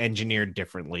be engineered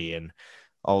differently and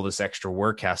all this extra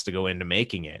work has to go into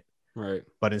making it. Right.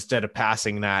 But instead of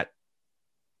passing that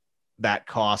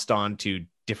cost on to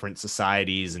different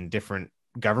societies and different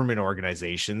government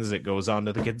organizations, it goes on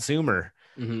to the consumer.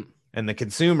 Mm-hmm. And the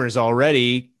consumer's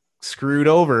already screwed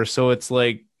over. So it's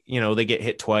like, they get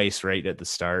hit twice right at the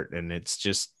start, and it's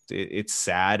just, it's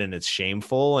sad and it's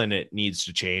shameful and it needs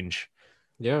to change.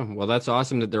 Yeah. Well, that's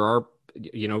awesome that there are,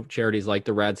 charities like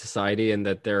the Rad Society, and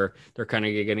that they're kind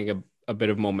of getting a bit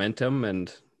of momentum.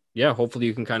 And yeah, hopefully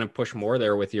you can kind of push more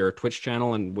there with your Twitch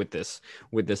channel and with this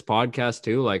podcast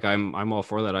too. Like I'm all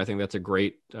for that. I think that's a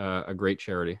great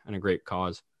charity and a great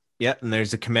cause. Yeah. And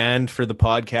there's a command for the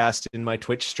podcast in my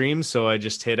Twitch stream. So I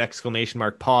just hit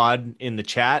 !pod in the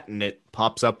chat and it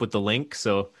pops up with the link.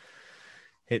 So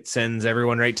it sends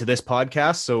everyone right to this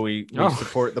podcast. So we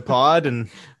support the pod. And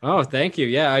oh, thank you.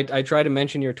 Yeah, I try to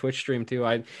mention your Twitch stream too.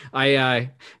 I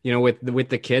with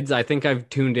the kids, I think I've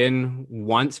tuned in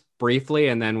once briefly,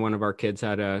 and then one of our kids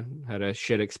had a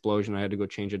shit explosion. I had to go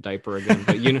change a diaper again.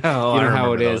 But you know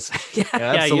how it is. Yeah,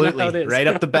 absolutely. How it is. Right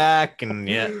up the back, and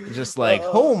just like,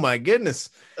 oh my goodness.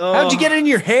 How'd you get in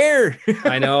your hair?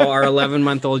 I know, our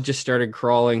 11-month-old just started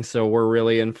crawling, so we're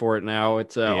really in for it now.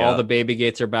 It's all the baby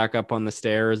gates are back up on the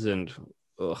stairs, and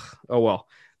oh well,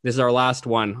 this is our last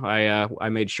one. I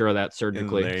made sure of that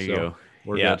surgically. There you go.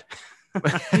 We're good.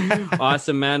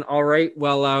 Awesome, man. All right.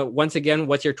 Well, once again,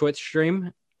 what's your Twitch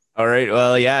stream? All right.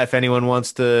 Well, yeah, if anyone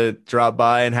wants to drop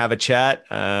by and have a chat,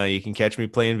 you can catch me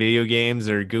playing video games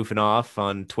or goofing off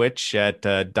on Twitch at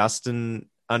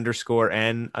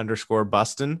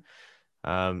Dustin_N_Bustin.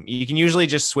 You can usually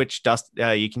just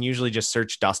you can usually just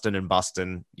search Dustin and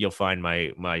Bustin. You'll find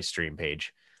my stream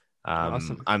page.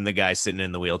 Awesome. I'm the guy sitting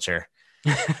in the wheelchair.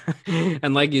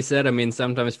 And like you said, I mean,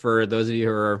 sometimes for those of you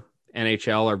who are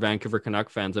NHL or Vancouver Canuck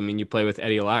fans. I mean, you play with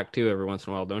Eddie Lack too every once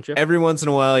in a while, don't you? Every once in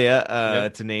a while, yeah. Yeah.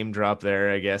 To name drop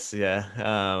there, I guess,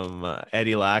 yeah.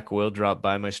 Eddie Lack will drop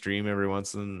by my stream every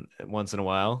once in a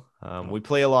while. Oh, We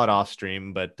play a lot off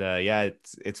stream, but yeah,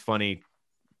 it's funny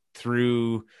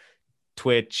through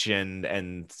Twitch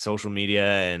and social media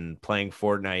and playing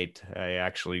Fortnite. I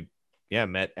actually, yeah,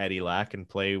 met Eddie Lack and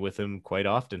play with him quite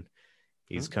often.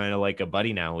 He's kind of like a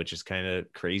buddy now, which is kind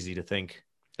of crazy to think.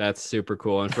 that's super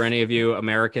cool. And for any of you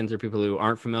Americans or people who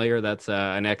aren't familiar, that's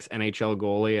an ex-NHL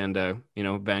goalie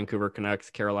and, Vancouver Canucks,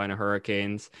 Carolina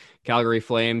Hurricanes, Calgary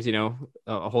Flames,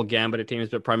 a whole gambit of teams,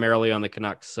 but primarily on the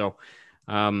Canucks. So,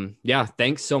 yeah,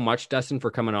 thanks so much, Dustin,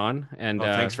 for coming on. And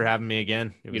Well, thanks for having me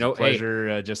again. It was a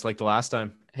pleasure, just like the last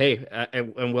time. Hey,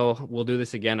 and we'll do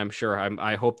this again, I'm sure.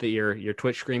 I hope that your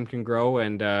Twitch stream can grow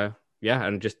and yeah,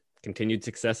 and just continued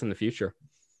success in the future.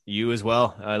 You as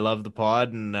well. I love the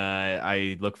pod and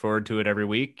I look forward to it every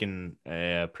week, and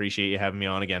I appreciate you having me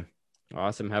on again.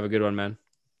 Awesome. Have a good one, man.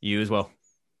 You as well.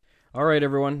 All right,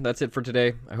 everyone. That's it for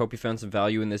today. I hope you found some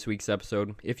value in this week's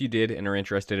episode. If you did and are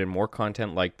interested in more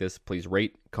content like this, please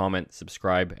rate, comment,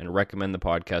 subscribe, and recommend the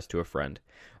podcast to a friend.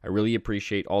 I really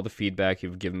appreciate all the feedback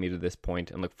you've given me to this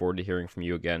point and look forward to hearing from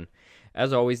you again.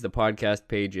 As always, the podcast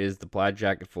page is The Plaid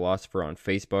Jacket Philosopher on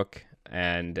Facebook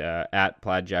and at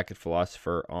Plaid Jacket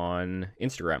Philosopher on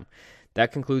Instagram.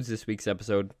 That concludes this week's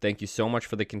episode. Thank you so much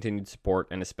for the continued support,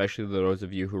 and especially those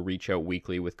of you who reach out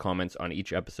weekly with comments on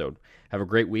each episode. Have a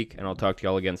great week, and I'll talk to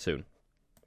y'all again soon.